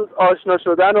نشستم روز آشنا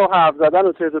شدن و حرف زدن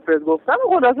و چرت و پرت گفتن و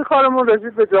خلاصه کارمون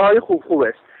رسید به جاهای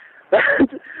خوبش.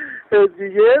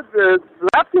 دیگه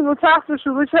رفتیم رو تخت و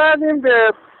شروع کردیم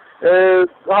به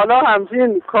حالا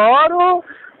همچین کار. و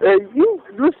این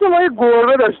دوست ما یه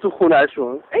گربه داشت تو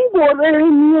خونهشون. این گربه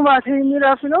این میومد این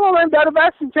میرفت اینا، ما در رو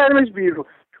بس میکردمش بیرون.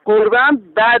 گربه هم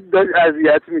بد داشت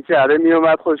اذیت میکرد،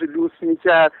 میومد خودش لوس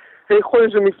میکرد، هی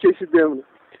خودش رو میکشید بمونه.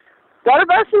 در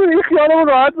بس این خیالمون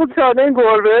راحت بود که این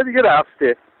گربه دیگه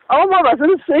رفته. اما ما واسه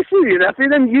سیسی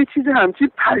رفتیدم یه چیز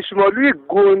همچین پشمالوی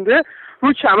گنده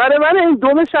رو کمر من، این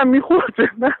دومش هم میخورد به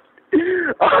من.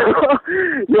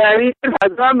 یعنی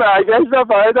حتما برگشتم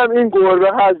فهمیدم این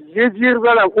گربه هست. یه جیغ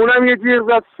زدم، اونم یه جیغ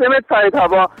زد، 3 متر پرید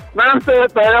هوا، منم 3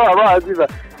 متر پرید هوا. عزیزم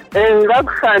انقدر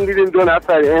خندیدیم دو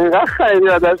نفری، انقدر خندیدیم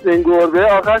از دست این گربه.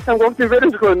 آخرش هم گفتیم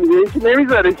ولش کن دیگه، این که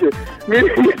نمیذاره که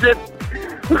میریزه.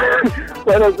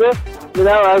 خلاصه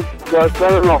میرم از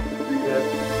داستان ما دیگه.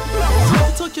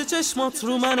 تو که چشمات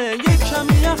رو منه، یک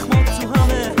کمی یخمات تو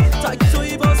همه، تک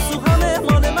توی باز تو همه،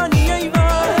 مال منی ایوان.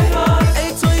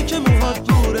 ای توی که موهات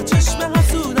دوره، چشم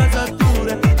حسود ازت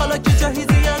دوره، حالا که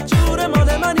جهیزی از جوره،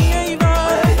 مال منی ایوان.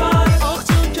 آخ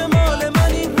جون که مال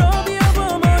منی، را بیا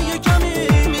با ما یه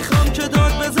کمی، میخوام که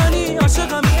داد بزنی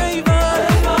عاشقمی ایوان.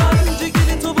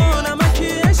 جگیلی تو با نمکی،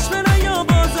 عشق نیا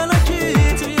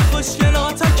بازلکی، توی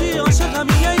خوشگلاتکی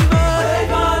عاشقمی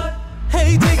ایوان.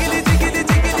 هی دیگلی دیگلی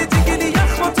دیگلی دیگلی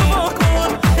یخما تو ما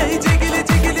کن، هی دیگلی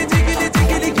دیگلی دیگلی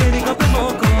دیگلی گریگا به ما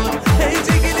کن، هی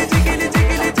دیگلی دیگلی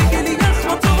دیگلی دیگلی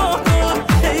یخما تو ما کن،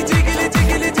 هی دیگلی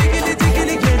دیگلی دیگلی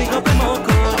دیگلی گریگا به ما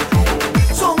کن.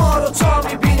 تو ما رو تا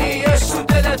میبینی، عشق تو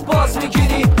دلت باز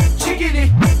میگیری،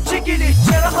 چیگیلی چیگیلی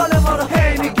چرا حال ما رو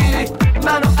هی میگیری،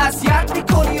 منو اذیت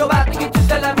میکنی و بعد میگی تو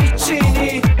دلم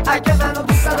میچینی. اگه منو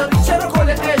دوست نداری چرا کل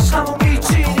عشقمو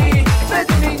میچینی،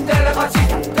 بدون این دلقاتی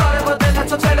داره با دلت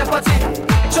تو تلپاتی،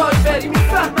 جای بری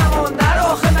میفهمم و نرو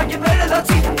آخه مگه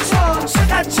مرداتی. چون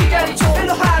چقدر چیگری تو،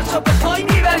 دلو هر جا بخوای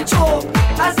میبری تو،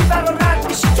 از این برا رد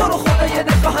میشی تو رو خدا یه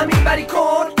نگاه همین بری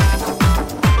کن.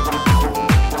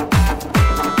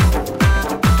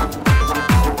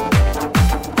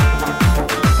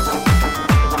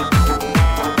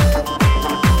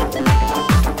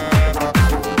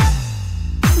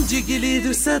 جیگیلی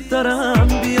دوست دارم،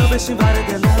 بیا بشین بر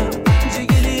دلم،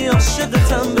 جیگیلی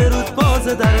عاشقتم، برود باز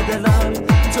در دلم.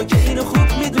 تو که اینو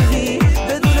خوب میدونی،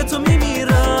 بدون تو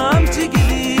میمیرم.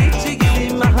 جیگیلی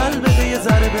جیگیلی محل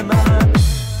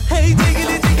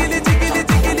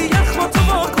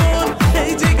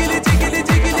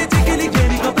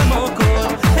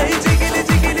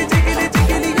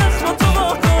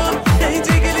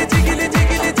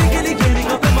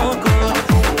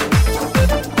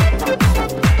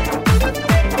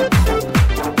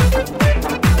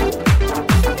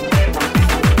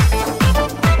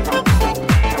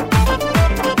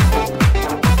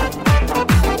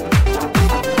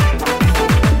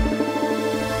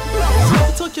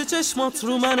چشمات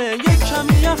رو منه، یک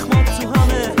کمی یخمات تو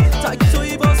همه، تک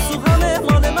تویی باز تو همه،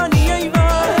 مال منی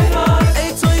ایوان.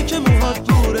 ای تویی که موهات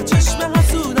دوره، چشم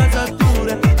حسود ازت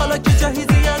دوره، حالا که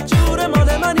جهیزی از جوره،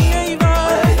 مال منی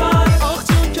ایوان. آخ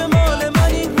جون که مال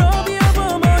منی، را بیا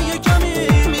با ما یه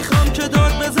کمی، میخوام که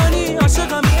داد بزنی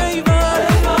عاشقمی ایوان.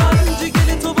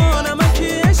 جگلی تو با نمکی،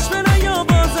 عشق نیا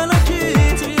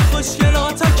بازلکی، توی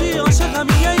خوشگلاتکی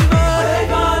عاشقمی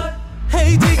ایوان.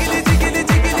 هی دیگلی دیگلی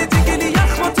دیگلی دیگلی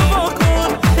یخماتو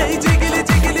واکن، هی دیگلی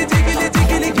دیگلی دیگلی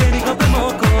دیگلی گریگا به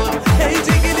ما کن، هی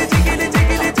دیگلی دیگلی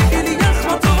دیگلی دیگلی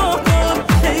یخماتو واکن،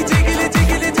 هی دیگلی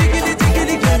دیگلی دیگلی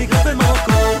دیگلی گریگا به ما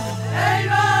کن.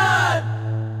 ایوان.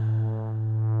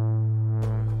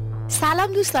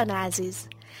 سلام دوستان عزیز،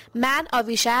 من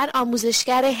آویشر،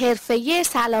 آموزشگر حرفه‌ای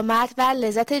سلامت و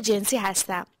لذت جنسی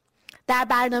هستم. در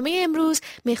برنامه امروز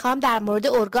میخوام در مورد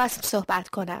ارگاسم صحبت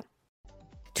کنم.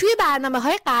 توی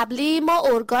برنامه‌های قبلی ما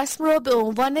ارگاسم رو به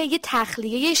عنوان یه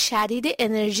تخلیه شدید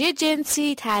انرژی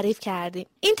جنسی تعریف کردیم.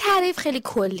 این تعریف خیلی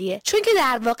کلیه، چون که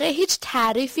در واقع هیچ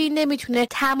تعریفی نمیتونه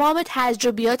تمام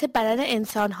تجربیات بدن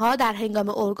انسان‌ها در هنگام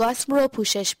ارگاسم رو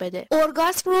پوشش بده.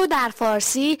 ارگاسم رو در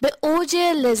فارسی به اوج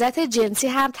لذت جنسی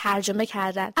هم ترجمه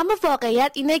کردن، اما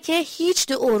واقعیت اینه که هیچ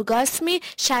دو ارگاسمی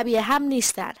شبیه هم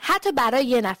نیستن، حتی برای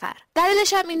یه نفر.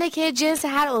 دلیلش هم اینه که جنس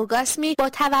هر ارگاسمی با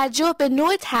توجه به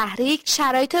نوع تحریک،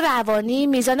 شرایط روانی،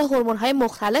 میزان هورمون‌های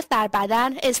مختلف در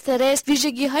بدن، استرس،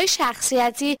 ویژگی‌های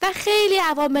شخصیتی و خیلی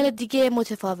عوامل دیگه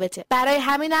متفاوته. برای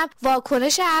همینم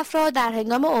واکنش افراد در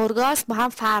هنگام ارگاسم با هم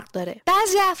فرق داره.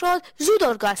 بعضی افراد زود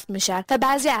ارگاسم میشن و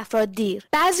بعضی افراد دیر.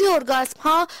 بعضی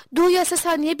ارگاسم‌ها 2 یا 3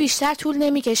 ثانیه بیشتر طول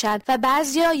نمیکشن و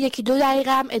بعضیا 1-2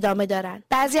 دقیقه هم ادامه دارن.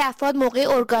 بعضی افراد موقع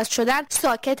ارگاسم شدن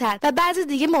ساکتن و بعضی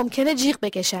دیگه ممکنه جیغ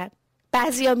بکشن.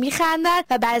 بعضیا میخندن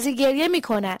و بعضی گریه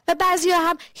میکنن و بعضیا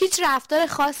هم هیچ رفتار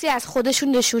خاصی از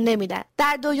خودشون نشون نمیدن.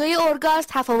 در دنیای ارگاسم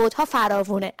تفاوت‌ها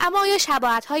فراوونه، اما آیا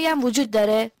شباهت‌هایی هم وجود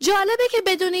داره؟ جالبه که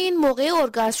بدونین موقع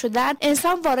ارگاسم شدن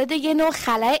انسان وارد یه نوع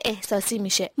خلأ احساسی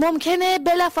میشه. ممکنه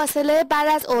بلافاصله بعد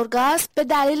از ارگاسم به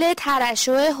دلیل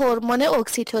ترشح هورمون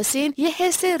اکسیتوسین یه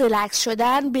حس ریلکس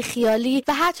شدن، بیخیالی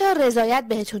و حتی رضایت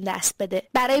بهتون دست بده.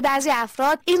 برای بعضی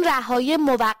افراد این رهایی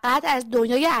موقت از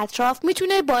دنیای اطراف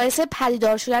میتونه باعث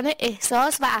پدیدار شدن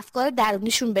احساس و افکار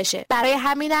درونیشون بشه. برای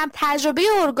همینم تجربه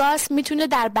ارگاسم میتونه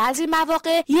در بعضی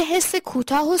مواقع یه حس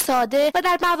کوتاه و ساده و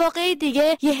در مواقع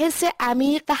دیگه یه حس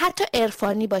عمیق و حتی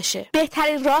عرفانی باشه.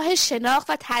 بهترین راه شناخت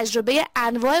و تجربه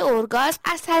انواع ارگاسم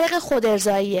از طریق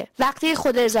خودارضاییه. وقتی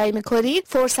خودارضایی میکنید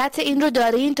فرصت این رو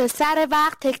دارین تا سر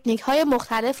وقت تکنیک‌های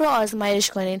مختلف رو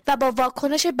آزمایش کنین و با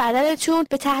واکنش بدنتون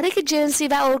به تحریک جنسی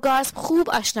و ارگاسم خوب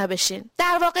آشنا بشین.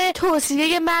 در واقع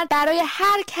توصیه من برای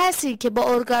هر کسی که با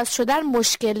ارگاسم شدن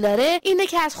مشکل داره اینه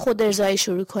که از خودارضایی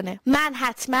شروع کنه. من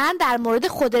حتما در مورد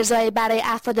خودارضایی برای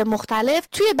افراد مختلف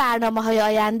توی برنامه‌های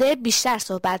آینده بیشتر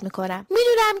صحبت میکنم.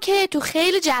 میدونم که تو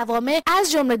خیلی جوامع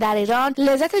از جمله در ایران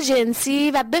لذت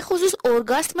جنسی و به خصوص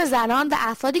ارگاسم زنان و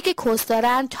افرادی که کس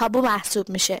دارن تابو محسوب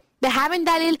میشه. به همین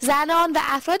دلیل زنان و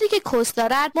افرادی که کس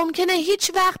دارن ممکنه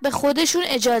هیچ وقت به خودشون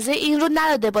اجازه این رو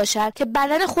نداده باشن که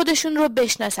بدن خودشون رو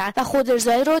بشناسن و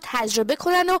خودارضایی رو تجربه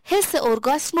کنن و حس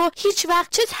ارگاسم رو هیچ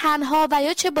وقت چه تنها و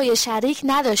یا چه با یه شریک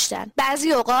نداشتن.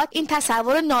 بعضی اوقات این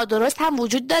تصور نادرست هم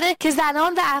وجود داره که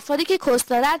زنان و افرادی که کس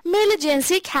دارن میل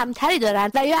جنسی کمتری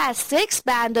دارن و یا از سکس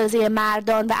به اندازه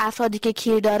مردان و افرادی که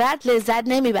کیر دارن لذت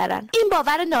نمیبرن. این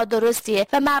باور نادرستیه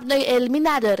و مبنای علمی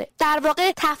نداره. در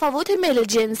واقع تفاوت میل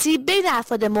جنسی بین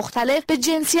افراد مختلف به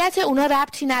جنسیت اونا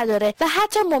ربطی نداره و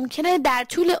حتی ممکنه در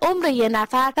طول عمر یه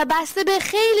نفر و بسته به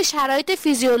خیلی شرایط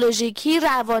فیزیولوژیکی،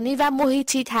 روانی و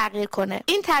محیطی تغییر کنه.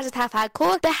 این طرز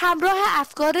تفکر به همراه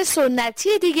افکار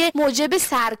سنتی دیگه موجب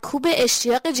سرکوب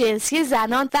اشتیاق جنسی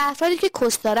زنان و افرادی که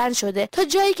کس دارن شده، تا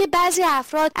جایی که بعضی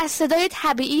افراد از صدای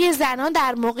طبیعی زنان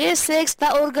در موقع سکس و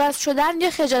ارگاسم شدن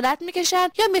یا خجالت میکشن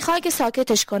یا میخوان که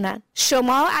ساکتش کنن.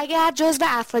 شما اگر جزو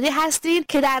افرادی هستین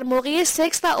که در موقع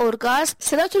سکس و ارگاسم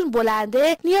صداتون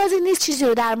بلنده، نیازی نیست چیزی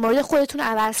رو در مورد خودتون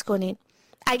عوض کنین.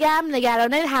 اگر هم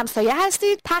نگران همسایه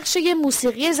هستید، پخش یه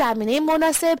موسیقی زمینه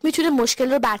مناسب میتونه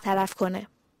مشکل رو برطرف کنه.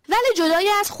 ولی جدای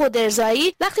از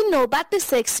خودارضایی، وقتی نوبت به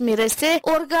سکس میرسه،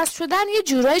 ارگاسم شدن یه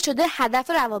جورایی شده هدف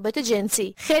روابط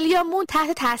جنسی. خیلیامون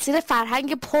تحت تاثیر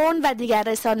فرهنگ پورن و دیگر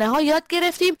رسانه‌ها یاد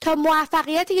گرفتیم تا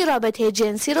موفقیت یه رابطه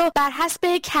جنسی رو بر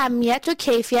حسب کمیت و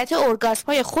کیفیت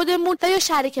ارگاسم‌های خودمون و یا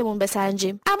شریکمون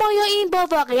بسنجیم. اما یا این با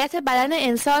واقعیت بدن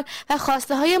انسان و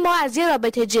خواسته‌های ما از یه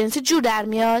رابطه جنسی جور در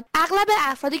میاد؟ اغلب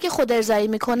افرادی که خودارضایی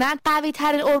میکنن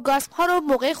قوی‌ترین ارگاسم‌ها رو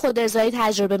موقع خودارضایی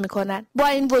تجربه میکنن. با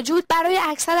این وجود برای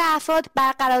اکثر افراد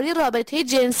برقراری رابطه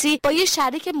جنسی با یه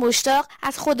شریک مشتاق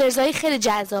از خودارضایی خیلی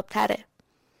جذاب تره.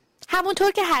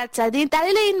 همونطور که حد زدین،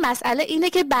 دلیل این مسئله اینه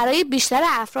که برای بیشتر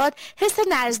افراد حس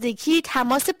نزدیکی،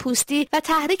 تماس پوستی و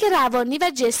تحریک روانی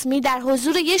و جسمی در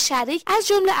حضور یک شریک از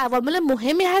جمله عوامل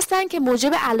مهمی هستن که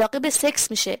موجب علاقه به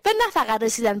سکس میشه و نه فقط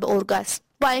رسیدن به ارگاسم.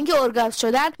 با اینکه ارگاسم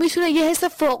شدن میتونه یه حس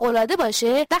فوق‌العاده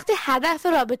باشه، وقتی هدف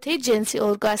رابطه جنسی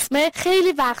ارگاسمه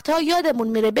خیلی وقتها یادمون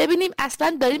میره ببینیم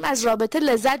اصلا داریم از رابطه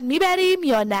لذت میبریم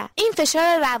یا نه. این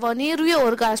فشار روانی روی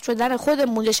ارگاسم شدن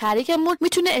خودمون یا شریکمون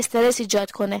میتونه استرس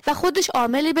ایجاد کنه و خودش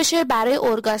عاملی بشه برای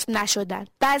ارگاسم نشدن.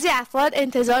 بعضی افراد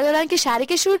انتظار دارن که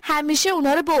شریکشون همیشه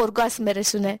اونا رو به ارگاسم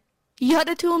برسونه.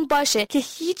 یادتون باشه که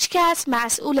هیچ کس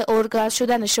مسئول ارگاسم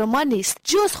شدن شما نیست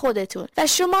جز خودتون و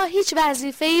شما هیچ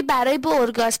وظیفه‌ای برای به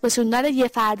ارگاسم رسوندن یه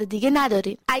فرد دیگه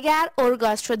ندارین. اگر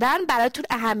ارگاسم شدن براتون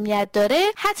اهمیت داره،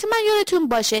 حتما یادتون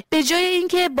باشه به جای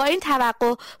اینکه با این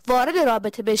توقع وارد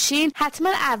رابطه بشین، حتما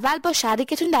اول با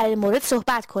شریکتون در این مورد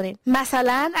صحبت کنین.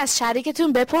 مثلا از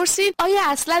شریکتون بپرسین آیا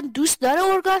اصلا دوست داره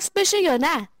ارگاسم بشه یا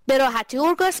نه؟ به راحتی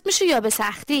ارگاسم میشه یا به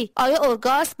سختی؟ آیا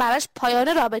ارگاسم براش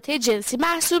پایان رابطه جنسی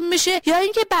محسوب میشه یا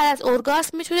اینکه بعد از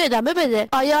ارگاسم میتونه ادامه بده؟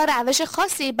 آیا روش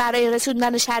خاصی برای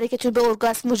رسوندن شریکتون به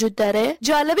ارگاسم وجود داره؟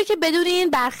 جالبه که بدونین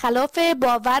برخلاف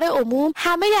باور عموم،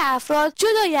 همه افراد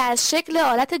جدای از شکل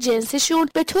آلت جنسیشون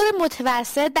به طور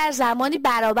متوسط در زمانی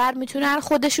برابر میتونن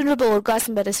خودشون رو به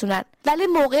ارگاسم برسونن. ولی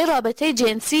موقع رابطه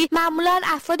جنسی معمولا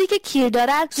افرادی که کیر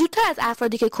دارن زودتر از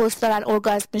افرادی که کس دارن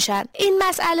ارگاسم میشن. این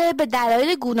مسئله به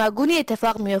دلایل گوناگونی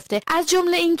اتفاق میفته، از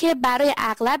جمله اینکه برای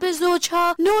اغلب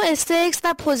زوجها نوع سکس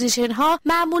و پوزیشن ها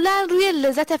معمولا روی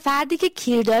لذت فردی که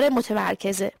کیر داره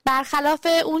متمرکزه. برخلاف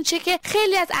اونچه که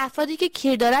خیلی از افرادی که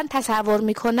کیر دارن تصور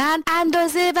میکنن،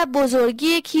 اندازه و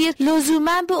بزرگی کیر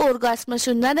لزوما به ارگاسم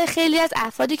رسوندن خیلی از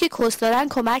افرادی که کس دارن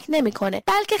کمک نمیکنه،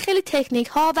 بلکه خیلی تکنیک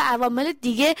ها و عوامل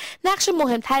دیگه نقش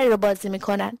مهمتری رو بازی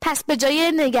میکنن. پس به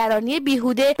جای نگرانی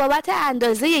بیهوده بابت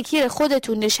اندازه کیر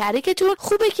خودتون یا شریکتون،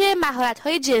 خوبه که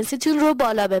مهارت‌های جنسیتون رو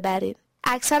بالا ببرین.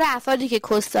 اکثر افرادی که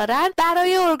کس دارن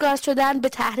برای ارگاسم شدن به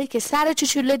تحریک سر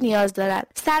چوچوله نیاز دارن.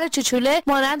 سر چوچوله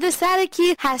مانند سر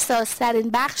کیر حساس ترین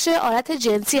بخش آلت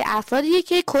جنسی افرادیه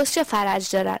که کس یا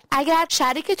فرج دارن. اگر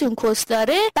شریکتون کس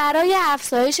داره، برای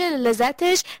افزایش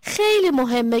لذتش خیلی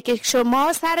مهمه که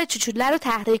شما سر چوچوله رو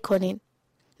تحریک کنین.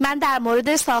 من در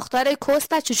مورد ساختار کس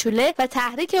و چوچوله و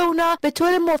تحریک اونا به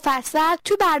طور مفصل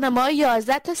تو برنامه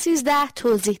 11 تا 13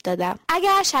 توضیح دادم.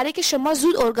 اگر شریک شما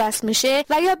زود ارگاسم میشه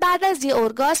و یا بعد از یه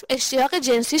ارگاسم اشتیاق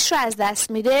جنسیش رو از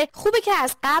دست میده، خوبه که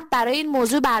از قبل برای این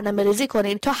موضوع برنامه‌ریزی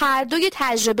کنین تا هر دو یه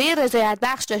تجربه رضایت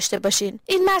بخش داشته باشین.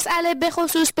 این مسئله به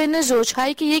خصوص بین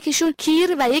زوجهایی که یکیشون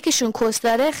کیر و یکیشون کس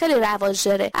داره خیلی رواج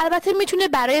داره. البته میتونه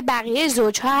برای بقیه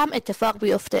زوجها هم اتفاق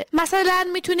بیفته. مثلا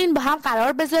میتونین با هم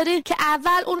قرار بذارین که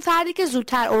اول اون فردی که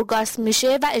زودتر ارگاسم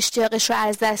میشه و اشتیاقش رو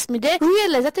از دست میده روی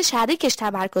لذت شریکش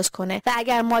تمرکز کنه و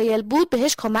اگر مایل بود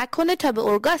بهش کمک کنه تا به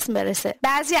ارگاسم برسه.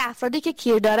 بعضی افرادی که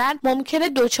کیر دارن ممکنه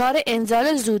دچار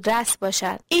انزال زودرس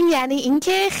باشن. این یعنی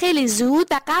اینکه خیلی زود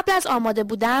و قبل از آماده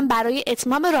بودن برای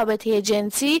اتمام رابطه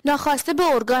جنسی ناخواسته به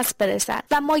ارگاسم برسن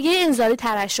و مایع انزالی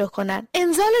ترشح کنن.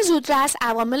 انزال زودرس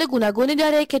عوامل گوناگونی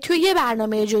داره که توی یه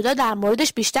برنامه جدا در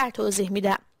موردش بیشتر توضیح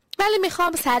میدم. ولی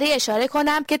میخوام سریع اشاره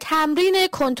کنم که تمرین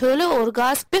کنترل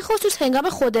ارگاسم به خصوص هنگام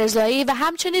خودارضایی و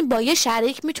همچنین با یه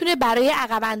شریک میتونه برای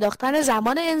عقب انداختن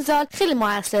زمان انزال خیلی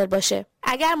موثر باشه.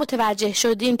 اگر متوجه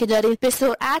شدین که دارین به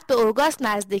سرعت به ارگاسم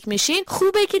نزدیک میشین،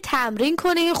 خوبه که تمرین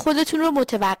کنین خودتون رو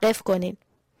متوقف کنین.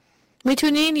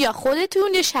 میتونین یا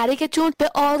خودتون یا شریکتون به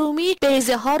آرومی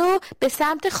بیضه ها رو به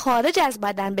سمت خارج از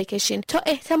بدن بکشین تا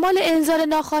احتمال انزال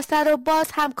ناخواسته رو باز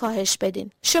هم کاهش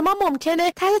بدین. شما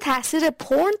ممکنه تحت تاثیر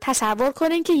پورن تصور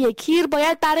کنین که یک کیر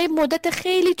باید برای مدت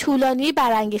خیلی طولانی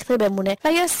برانگیخته بمونه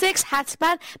و یا سکس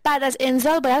حتما بعد از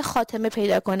انزال باید خاتمه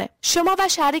پیدا کنه. شما و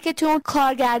شریکتون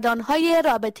کارگردان‌های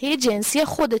رابطه جنسی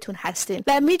خودتون هستین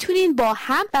و میتونین با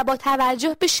هم و با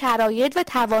توجه به شرایط و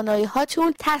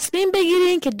توانایی‌هاتون تصمیم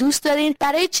بگیرین که دوست دارین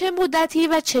برای چه مدتی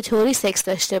و چطوری سکس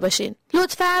داشته باشین.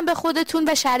 لطفاً به خودتون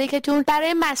و شریکتون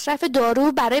برای مصرف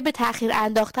دارو برای به تأخیر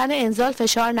انداختن انزال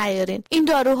فشار نیارین. این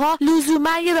داروها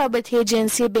لزوما یه رابطه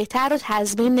جنسی بهتر رو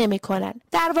تضمین نمی‌کنن.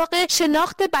 در واقع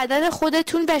شناخت بدن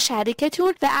خودتون و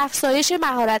شریکتون و افزایش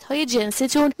مهارت‌های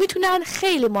جنسیتون میتونن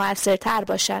خیلی موثرتر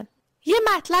باشن. یه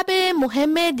مطلب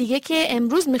مهم دیگه که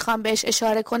امروز میخوام بهش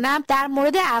اشاره کنم در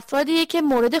مورد افرادیه که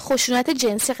مورد خشونت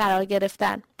جنسی قرار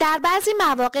گرفتن. در بعضی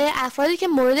مواقع افرادی که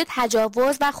مورد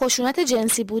تجاوز و خشونت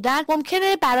جنسی بودن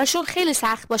ممکنه براشون خیلی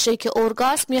سخت باشه که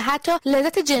ارگاسم یا حتی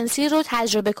لذت جنسی رو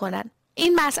تجربه کنن.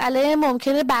 این مسئله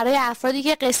ممکنه برای افرادی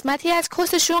که قسمتی از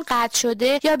کستشون قطع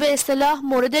شده یا به اصطلاح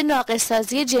مورد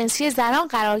ناقص‌سازی جنسی زنان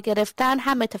قرار گرفتن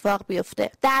هم اتفاق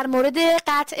بیفته. در مورد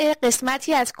قطع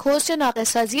قسمتی از کست یا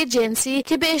ناقص‌سازی جنسی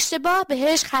که به اشتباه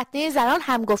بهش ختنه زنان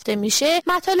هم گفته میشه،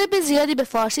 مطالب زیادی به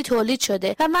فارسی تولید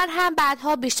شده و من هم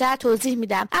بعدها بیشتر توضیح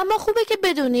میدم. اما خوبه که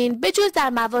بدونین بجز در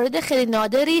موارد خیلی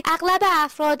نادری، اغلب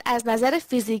افراد از نظر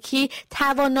فیزیکی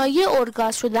توانایی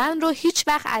ارگاسم شدن رو هیچ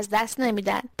وقت از دست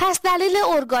نمیدن. پس دلیل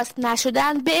ارگاسم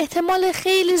نشدن به احتمال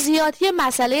خیلی زیاد یه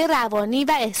مسئله روانی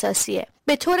و احساسیه.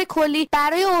 به طور کلی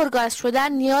برای ارگاسم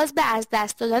شدن نیاز به از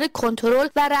دست دادن کنترل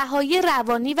و رهایی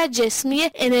روانی و جسمی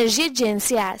انرژی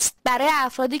جنسی است. برای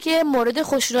افرادی که مورد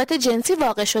خشونت جنسی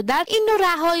واقع شدن، این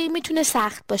نوع رهایی میتونه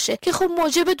سخت باشه که خب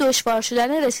موجب دشوار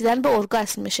شدن رسیدن به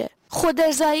ارگاسم میشه.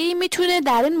 خودارضایی میتونه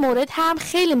در این مورد هم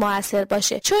خیلی موثر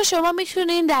باشه، چون شما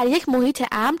میتونین در یک محیط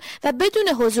امن و بدون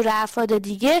حضور افراد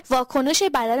دیگه واکنش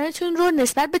بدنتون رو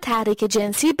نسبت به تحریک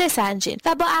جنسی بسنجین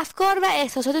و با افکار و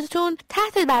احساساتتون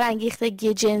تحت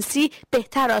برانگیختگی جنسی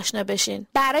بهتر آشنا بشین.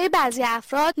 برای بعضی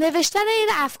افراد نوشتن این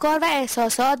افکار و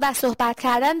احساسات و صحبت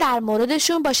کردن در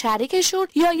موردشون با شریکشون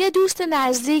یا یه دوست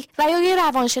نزدیک و یا یه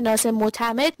روانشناس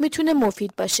معتمد میتونه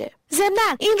مفید باشه.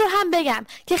 ضمناً این رو هم بگم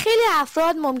که خیلی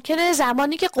افراد ممکنه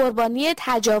زمانی که قربانی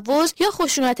تجاوز یا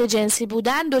خشونت جنسی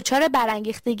بودن دچار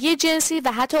برانگیختگی جنسی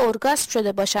و حتی ارگاسم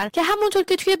شده باشن که همونطور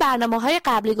که توی برنامه‌های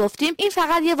قبلی گفتیم این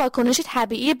فقط یه واکنش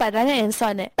طبیعی بدن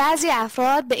انسانه. بعضی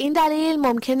افراد به این دلیل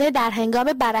ممکنه در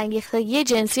هنگام برانگیختگی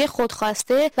جنسی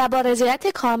خودخواسته و با رضایت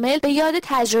کامل به یاد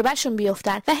تجربهشون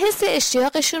بیفتن و حس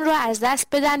اشتیاقشون رو از دست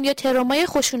بدن یا ترومای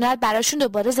خشونت براشون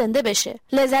دوباره زنده بشه.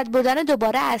 لذت بردن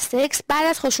دوباره از سکس بعد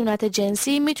از خشونت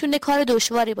جنسی میتونه کار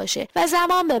دشواری باشه و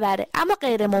زمان ببره، اما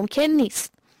غیر ممکن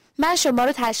نیست. من شما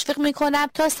رو تشویق میکنم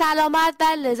تا سلامت و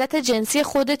لذت جنسی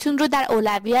خودتون رو در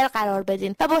اولویت قرار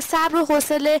بدین و با صبر و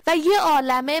حوصله و یه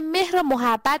عالمه مهر و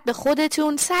محبت به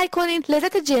خودتون سعی کنین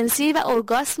لذت جنسی و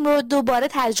ارگاسم رو دوباره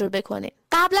تجربه کنین.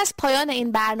 قبل از پایان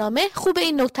این برنامه خوب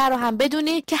این نکته رو هم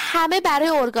بدونید که همه برای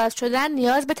ارگاسم شدن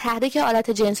نیاز به تحریک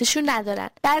آلت جنسیشون ندارن.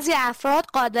 بعضی افراد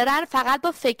قادرن فقط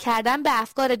با فکر کردن به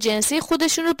افکار جنسی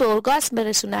خودشون رو به ارگاسم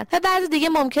برسونن و بعضی دیگه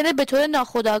ممکنه به طور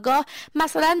ناخودآگاه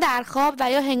مثلا در خواب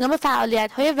و یا هنگام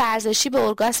فعالیت‌های ورزشی به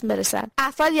ارگاسم برسن.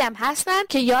 افرادی هم هستن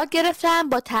که یاد گرفتن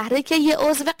با تحریک یه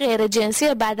عضو غیر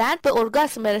جنسی بدن به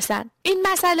ارگاسم برسن. این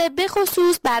مسئله به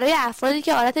خصوص برای افرادی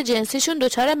که آلت جنسیشون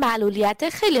دچار معلولیت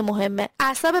خیلی مهمه.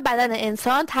 اعصاب بدن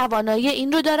انسان توانایی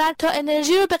این رو دارن تا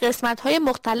انرژی رو به قسمت‌های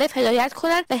مختلف هدایت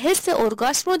کنن و حس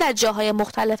ارگاسم رو در جاهای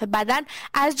مختلف بدن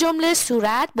از جمله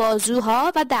صورت،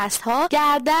 بازوها و دستها،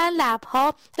 گردن،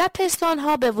 لب‌ها و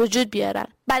پستان‌ها به وجود بیارن.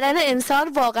 بدن انسان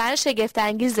واقعا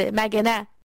شگفت‌انگیزه، مگه نه؟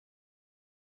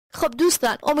 خب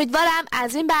دوستان، امیدوارم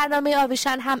از این برنامه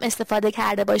آویشان هم استفاده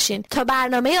کرده باشین. تا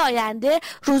برنامه آینده،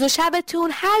 روز و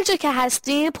شبتون هر جا که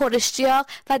هستین پر اشتیاق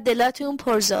و دلاتون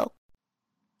پرذوق.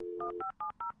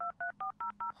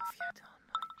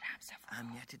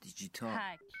 امنیت دیجیتال،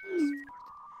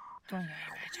 دنیای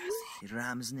مجازی،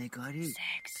 رمزنگاری،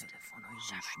 تلفن‌های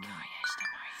گوشی،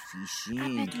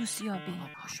 فیشینگ، اپ دوستیابی.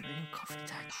 پاشو بریم کافه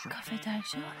تکشاخ. کافه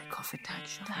تکشاخ؟ آره کافه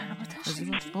تکشاخ.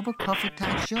 در بابا کافه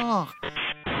تکشاخ.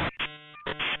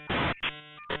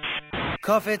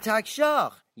 کافه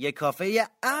تکشاخ یه کافه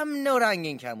امن و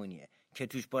رنگین کمونیه که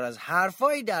توش پر از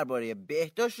حرفایی درباره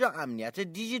بهداشت و امنیت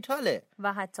دیجیتاله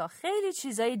و حتی خیلی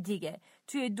چیزای دیگه.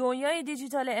 توی دنیای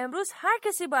دیجیتال امروز هر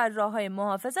کسی باید راههای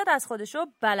محافظت از خودشو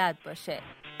بلد باشه.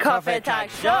 کافه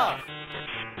تکشاخ.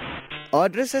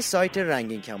 آدرس سایت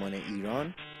رنگین کمان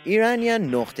ایران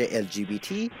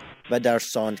iranian.lgbt و در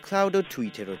ساوند کلاود و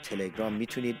توییتر و تلگرام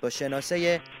میتونید با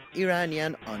شناسه iranian_lgbt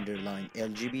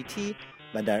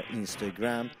و در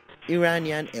اینستاگرام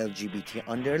iranian_lgbt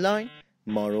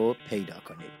ما رو پیدا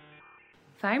کنید.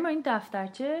 فریم این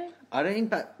دفترچه؟ آره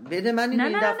این بده من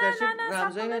این دفترچه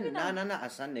رمزای نه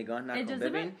اصلا نگاه نکن.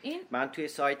 ببین من توی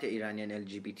سایت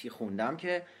iranian_lgbt خوندم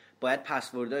که باید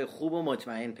پسوردهای خوب و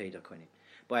مطمئن پیدا کنید.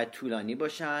 باید طولانی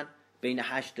باشن، بین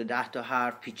 8 تا 10 تا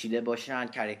حرف، پیچیده باشن،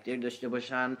 کاراکتر داشته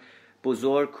باشن،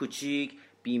 بزرگ، کوچیک،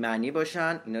 بی‌معنی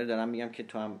باشن. اینا رو دارم میگم که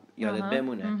تو هم یادت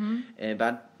بمونه.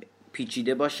 بعد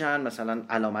پیچیده باشن، مثلا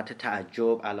علامت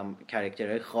تعجب،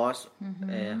 کاراکترهای خاص،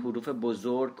 حروف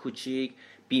بزرگ، کوچیک،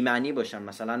 بی‌معنی باشن،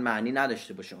 مثلا معنی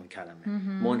نداشته باشه اون کلمه.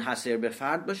 منحصر به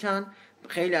فرد باشن.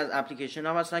 خیلی از اپلیکیشن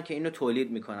ها هستن که اینو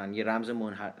تولید میکنن، یه رمز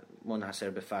منحصر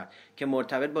به فرد که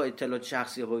مرتبط با اطلاعات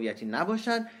شخصی هویتی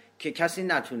نباشن که کسی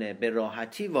نتونه به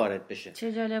راحتی وارد بشه.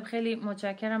 چه جالب، خیلی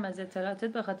متشکرم از اطلاعاتت،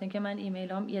 به خاطر اینکه من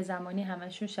ایمیلام یه زمانی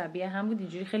همشون شبیه هم بود،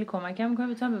 اینجوری خیلی کمکم میکنه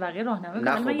بتونم به بقیه راهنمایی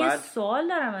کنم. من یه سوال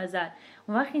دارم ازت.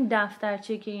 اون وقت این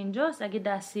دفترچه که اینجاست اگه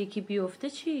دست یکی بیفته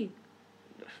چی؟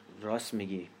 راست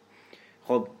میگی.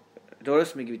 خب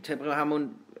درست میگی. طبق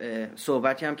همون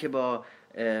صحبتی هم که با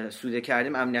سوده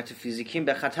کردیم امنیت فیزیکیم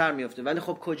به خطر میفته، ولی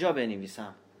خب کجا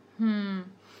بنویسم؟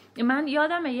 من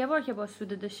یادمه یه بار که با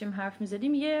سوده داشتیم حرف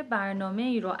میزدیم یه برنامه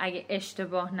ای رو اگه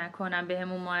اشتباه نکنم به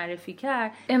همون معرفی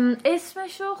کرد،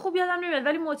 اسمشو خوب یادم نمیاد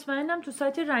ولی مطمئنم تو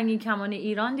سایت رنگین کمان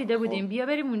ایران دیده بودیم. بیا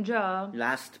بریم اونجا.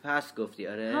 لست پس گفتی؟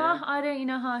 آره آره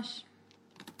اینهاش.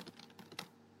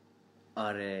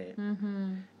 آره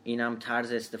اینم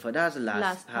طرز استفاده از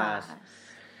لست پس.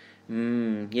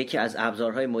 یکی از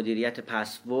ابزارهای مدیریت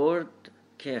پسورد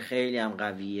که خیلی هم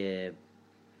قویه.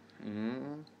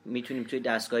 میتونیم توی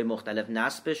دستگاه مختلف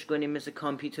نصبش کنیم مثل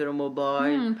کامپیوتر و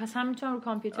موبایل. پس هم میتونم رو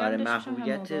کامپیوتر آره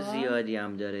محبوبیت زیادی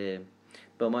هم داره.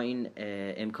 با ما این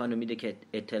امکانو میده که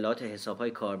اطلاعات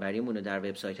حساب‌های کاربریمون رو در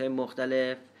وبسایت‌های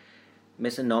مختلف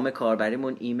مثل نام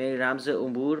کاربریمون، ایمیل، رمز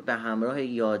عبور به همراه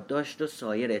یادداشت و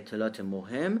سایر اطلاعات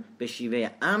مهم به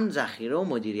شیوه امن ذخیره و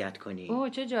مدیریت کنیم. اوه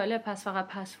چه جالب. پس فقط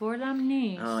پسوردم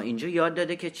نیست. اینجا یاد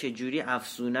داده که چجوری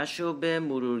افزونه‌شو به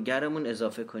مرورگرمون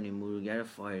اضافه کنیم، مرورگر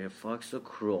فایرفاکس و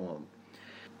کروم.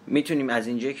 میتونیم از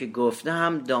اینجایی که گفته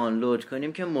هم دانلود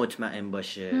کنیم که مطمئن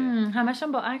باشه. همش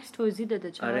هم با عکس توضیح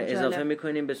داده. چرا آره اضافه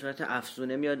میکنیم به صورت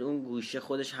افزونه میاد اون گوشه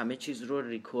خودش همه چیز رو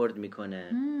ریکورد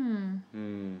میکنه.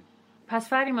 پس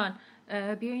فریمان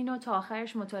بیا اینو تا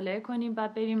آخرش مطالعه کنیم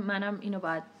بعد بریم. منم اینو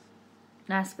باید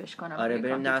نصبش کنم. آره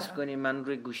بریم نصب کنیم. من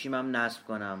روی گوشیم هم نصب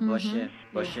کنم.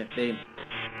 باشه بریم.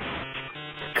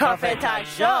 کافه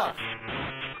تشاف.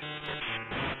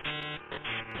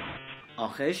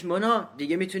 آخرش مونا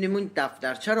دیگه میتونیم اون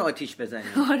دفترچه رو آتیش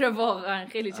بزنیم. آره واقعا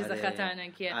خیلی چیز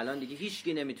خطرناکیه. الان دیگه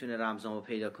هیچکی نمیتونه رمزامو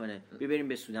پیدا کنه. بریم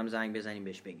به سودم زنگ بزنیم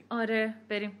بهش بگیم. آره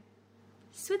بریم.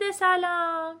 سوده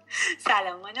سلام.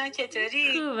 سلام مونا،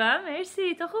 چطوری؟ خوبم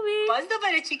مرسی. تو خوبی؟ باز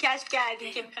دوباره چی کشف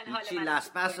کردین که میخوان حال من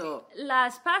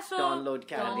لسپسو دانلود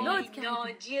کردین؟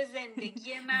 ناجی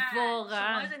زندگی من.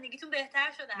 واقعا شما زندگیتون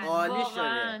بهتر شده.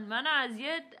 واقعا من از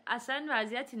یه اصلا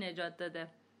وضعیتی نجات داده.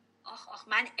 آخ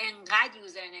من انقدر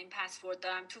یوزرنیم پسورد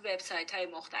دارم تو وبسایت های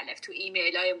مختلف، تو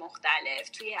ایمیل های مختلف،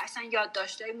 توی اصلا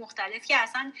یادداشت های مختلف که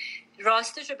اصلا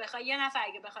راستش رو بخوای یه نفر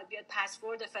اگه بخواد بیاد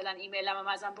پسورد فلان ایمیلم هم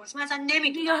ازم پرسه من اصلا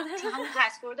نمیدونم، چون همون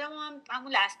پسوردم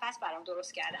همون لسپس برام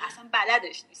درست کرده، اصلا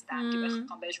بلدش نیستم که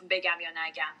بخوام بهشون بگم یا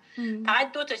نگم.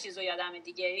 فقط دو تا چیزو یادمه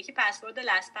دیگه، یکی پسورد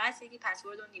لسپس، یکی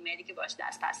پسورد اون ایمیلی که باش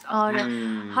لسپس ساختم. آره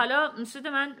حالا سود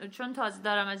من چون تازه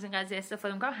دارم از این قضیه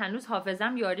استفاده میکنم هنوز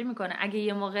حافظم یاری میکنه. اگه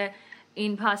یه موقع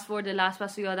این پسورد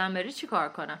لسپس رو یادم بره چی کار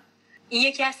کنم؟ این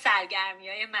یکی از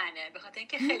سرگرمی‌های منه، به خاطر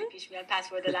اینکه خیلی پیش میاد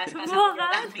پسورد لسپس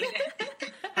یادم میره.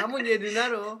 همون یه دونه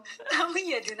رو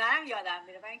هم یادم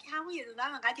میره، برای اینکه همون یه دونه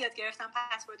انقدر یاد گرفتم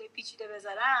پسورد پیچیده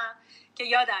بذارم که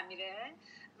یادم میره.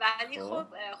 ولی خب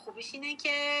خوبیش اینه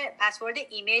که پسورد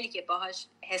ایمیلی که باهاش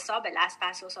حساب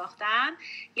لسپس رو ساختم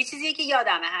یه چیزیه که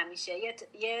یادمه همیشه،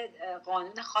 یه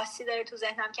قانون خاصی داره تو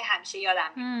ذهنم که همیشه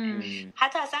یادم میمونه.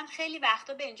 حتی اصلا خیلی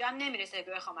وقتا به اینجا هم نمیرسه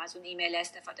که بخوام از اون ایمیل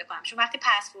استفاده کنم، چون وقتی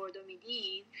پسورد رو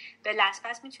میدین به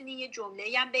لسپس میتونین یه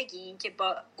جمله‌ای هم بگین که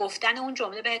با گفتن اون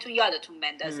جمله بهتون یادتون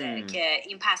بندازه که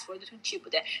این پسوردتون چی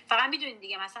بوده. فقط میدونین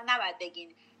دیگه مثلا نباید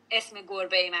بگین اسم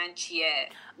گربه من چیه.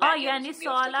 یعنی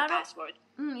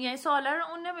سوالا رو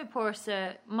اون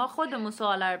نمیپرسه، ما خودمون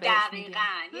سوالا رو بهش میگیم.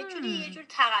 دقیقاً یه جور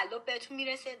تقلب بهتون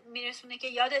میرسونه که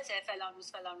یادته فلان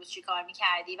روز چی کار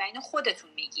میکردی و اینو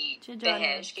خودتون میگین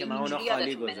بهش که من اونو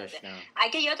خالی گذاشتم.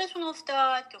 اگه یادتون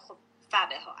افتاد که خب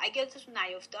فبه ها، اگه یادتون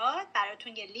نیفتاد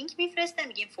براتون یه لینک میفرسته،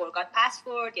 میگین forgot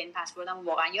password، یعنی پسوردم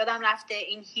واقعا یادم رفته.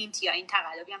 این هینت یا این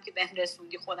تقلبی هم که بهم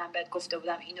رسوندی خودم بهت گفته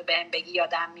بودم اینو بهم بگی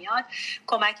یادم میاد،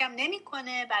 کمکم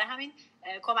نمیکنه. برای همین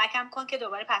کمکم کن که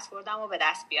دوباره پسوردم رو به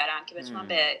دست بیارم که بتونم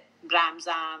به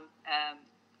رمزم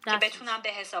که بتونم به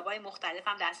حسابای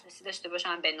مختلفم دسترسی داشته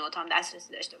باشم، به نوتام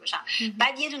دسترسی داشته باشم.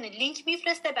 بعد یه دونه لینک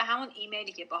میفرسته به همون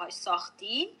ایمیلی که باهاش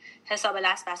ساختین حساب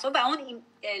لسپس و اون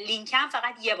لینک هم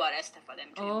فقط یه بار استفاده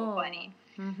میتونین بکنین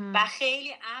و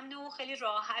خیلی امن و خیلی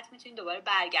راحت میتونین دوباره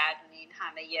برگردونین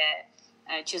همه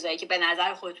چیزایی که به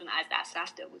نظر خودتون از دست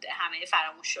رفته بوده، همه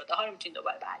فراموش شده ها رو میتونین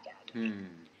دوباره برگردونین.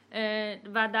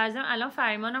 و در ضمن الان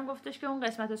فریمانم گفتش که اون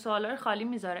قسمت سوالا رو خالی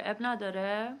میذاره، اب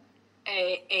نداره؟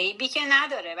 عیبی که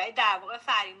نداره، ولی در واقع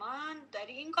فریمان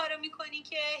داری این کارو میکنی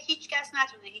که هیچ کس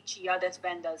نتونه هیچی یادت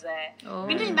بندازه.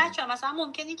 میدونین بچه‌ها مثلا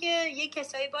ممکنه که یه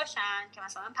کسایی باشن که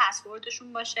مثلا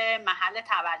پسوردشون باشه محل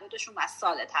تولدشون و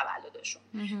سال تولدشون،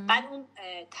 بعد اون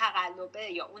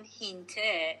تقلبه یا اون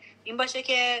هینته این باشه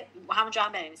که همونجا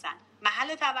هم بنویسن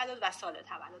محل تولد و سال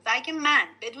تولد. و اگه من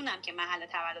بدونم که محل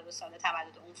تولد و سال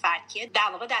تولد اون فرد کیه، در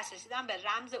واقع دسترسی دارم به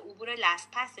رمز عبور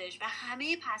لثه‌پسش و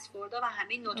همه پسوردها و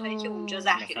همه نوتایی که اونجا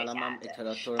ذخیره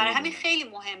کرده. برای همین خیلی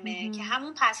مهمه که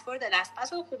همون پسورد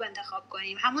لثه‌پس رو خوب انتخاب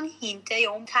کنیم، همون هینته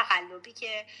یا اون تقلبی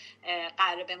که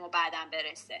قراره به ما بعداً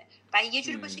برسه و یه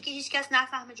جوری باشه که هیچ کس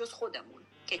نفهمه جز خودمون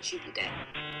که چی بوده.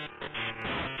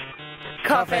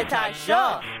 کافه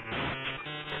تشا.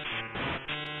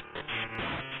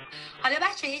 حالا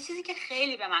بچه یه چیزی که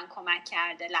خیلی به من کمک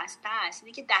کرده لثه‌پس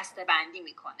اینه که دسته‌بندی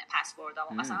میکنه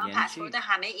پسوردامو. مثلا من پسورد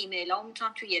همه ایمیلامو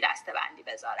میتونم توی یه دسته‌بندی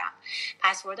بذارم،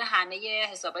 پسورد همه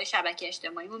حسابای شبکه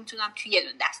اجتماعیمو میتونم توی یه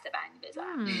دونه دسته‌بندی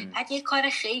بذارم. بعد یه کار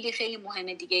خیلی خیلی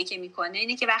مهم دیگه‌ای که میکنه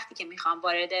اینه که وقتی که میخوام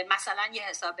وارد مثلا یه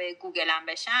حساب گوگلم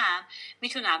بشم،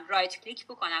 میتونم رایت کلیک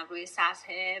بکنم روی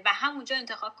صفحه و همونجا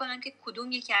انتخاب کنم که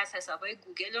کدوم یکی از حسابای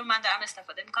گوگل رو من دارم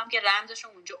استفاده میکنم که رمزش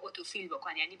رو اونجا اتوفیل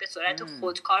بکنه، یعنی به صورت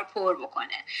خودکار پر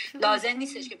بکنه. لازم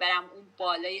نیستش که برم اون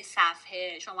بالای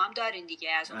صفحه، شما هم دارین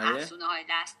دیگه از اون افزونه های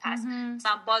لثه‌پس،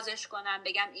 مثلا بازش کنم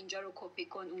بگم اینجا رو کپی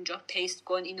کن، اونجا پیست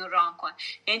کن، اینو ران کن.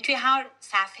 یعنی توی هر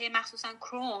صفحه مخصوصا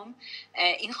کروم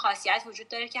این خاصیت وجود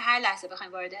داره که هر لحظه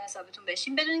بخواید وارد حسابتون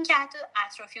بشین بدونین که حتی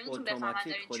اطرافیانتون بفهمن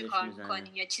دارین چیکار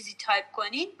میکنین یا چیزی تایپ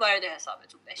کنین وارد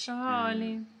حسابتون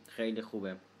بشین. خیلی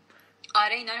خوبه.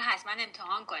 آره اینا رو حتما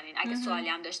امتحان کنین. اگه سوالی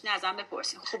هم داشتین ازم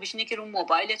بپرسین. خوبیش اینه که رو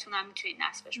موبایلتون هم میتونین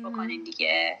نصبش بکنین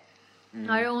دیگه.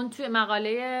 آره اون توی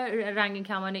مقاله رنگین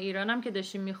کمان ایران هم که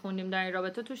داشتیم میخوندیم در این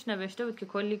رابطه توش نوشته بود که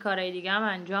کلی کارهای دیگه هم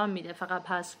انجام میده، فقط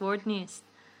پسورد نیست.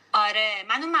 آره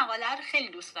من اون مقاله رو خیلی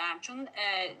دوست دارم چون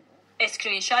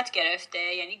اسکرین شات گرفته،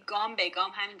 یعنی گام به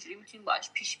گام همینجوری میتونیم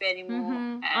باش پیش بریم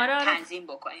و تنظیم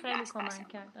بکنیم. خیلی کمک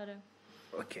کرد. آره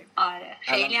اوکی. آره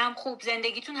خیلی هم خوب.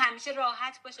 زندگیتون همیشه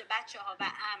راحت باشه بچه‌ها و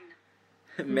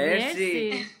امن.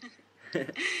 مرسی.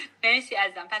 مرسی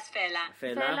عزیزم. پس فعلا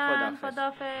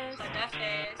خداحافظ.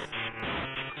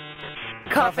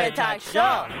 کافه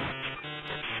تشا.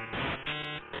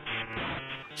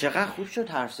 چقدر خوب شد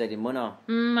حرف زدیم مونا.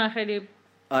 من خیلی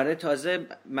آره تازه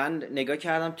من نگاه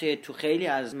کردم تو خیلی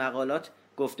از مقالات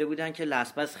گفته بودن که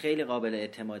لثه‌پس خیلی قابل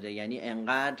اعتماده، یعنی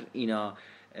انقدر اینا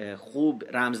خوب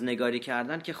رمزنگاری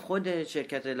کردن که خود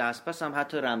شرکت لثه‌پس هم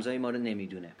حتی رمزای ما رو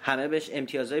نمیدونه. همه بهش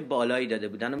امتیازهای بالایی داده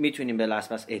بودن و میتونیم به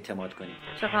لثه‌پس اعتماد کنیم.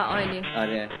 چقدر عالی.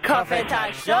 آره. کافه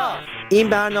تشا. این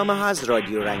برنامه ها از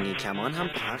رادیو رنگین کمان هم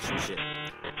پخش میشه.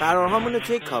 قرارهامون رو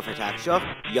توی کافه تشا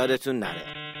یادتون نره.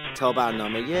 تا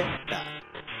برنامه بعد.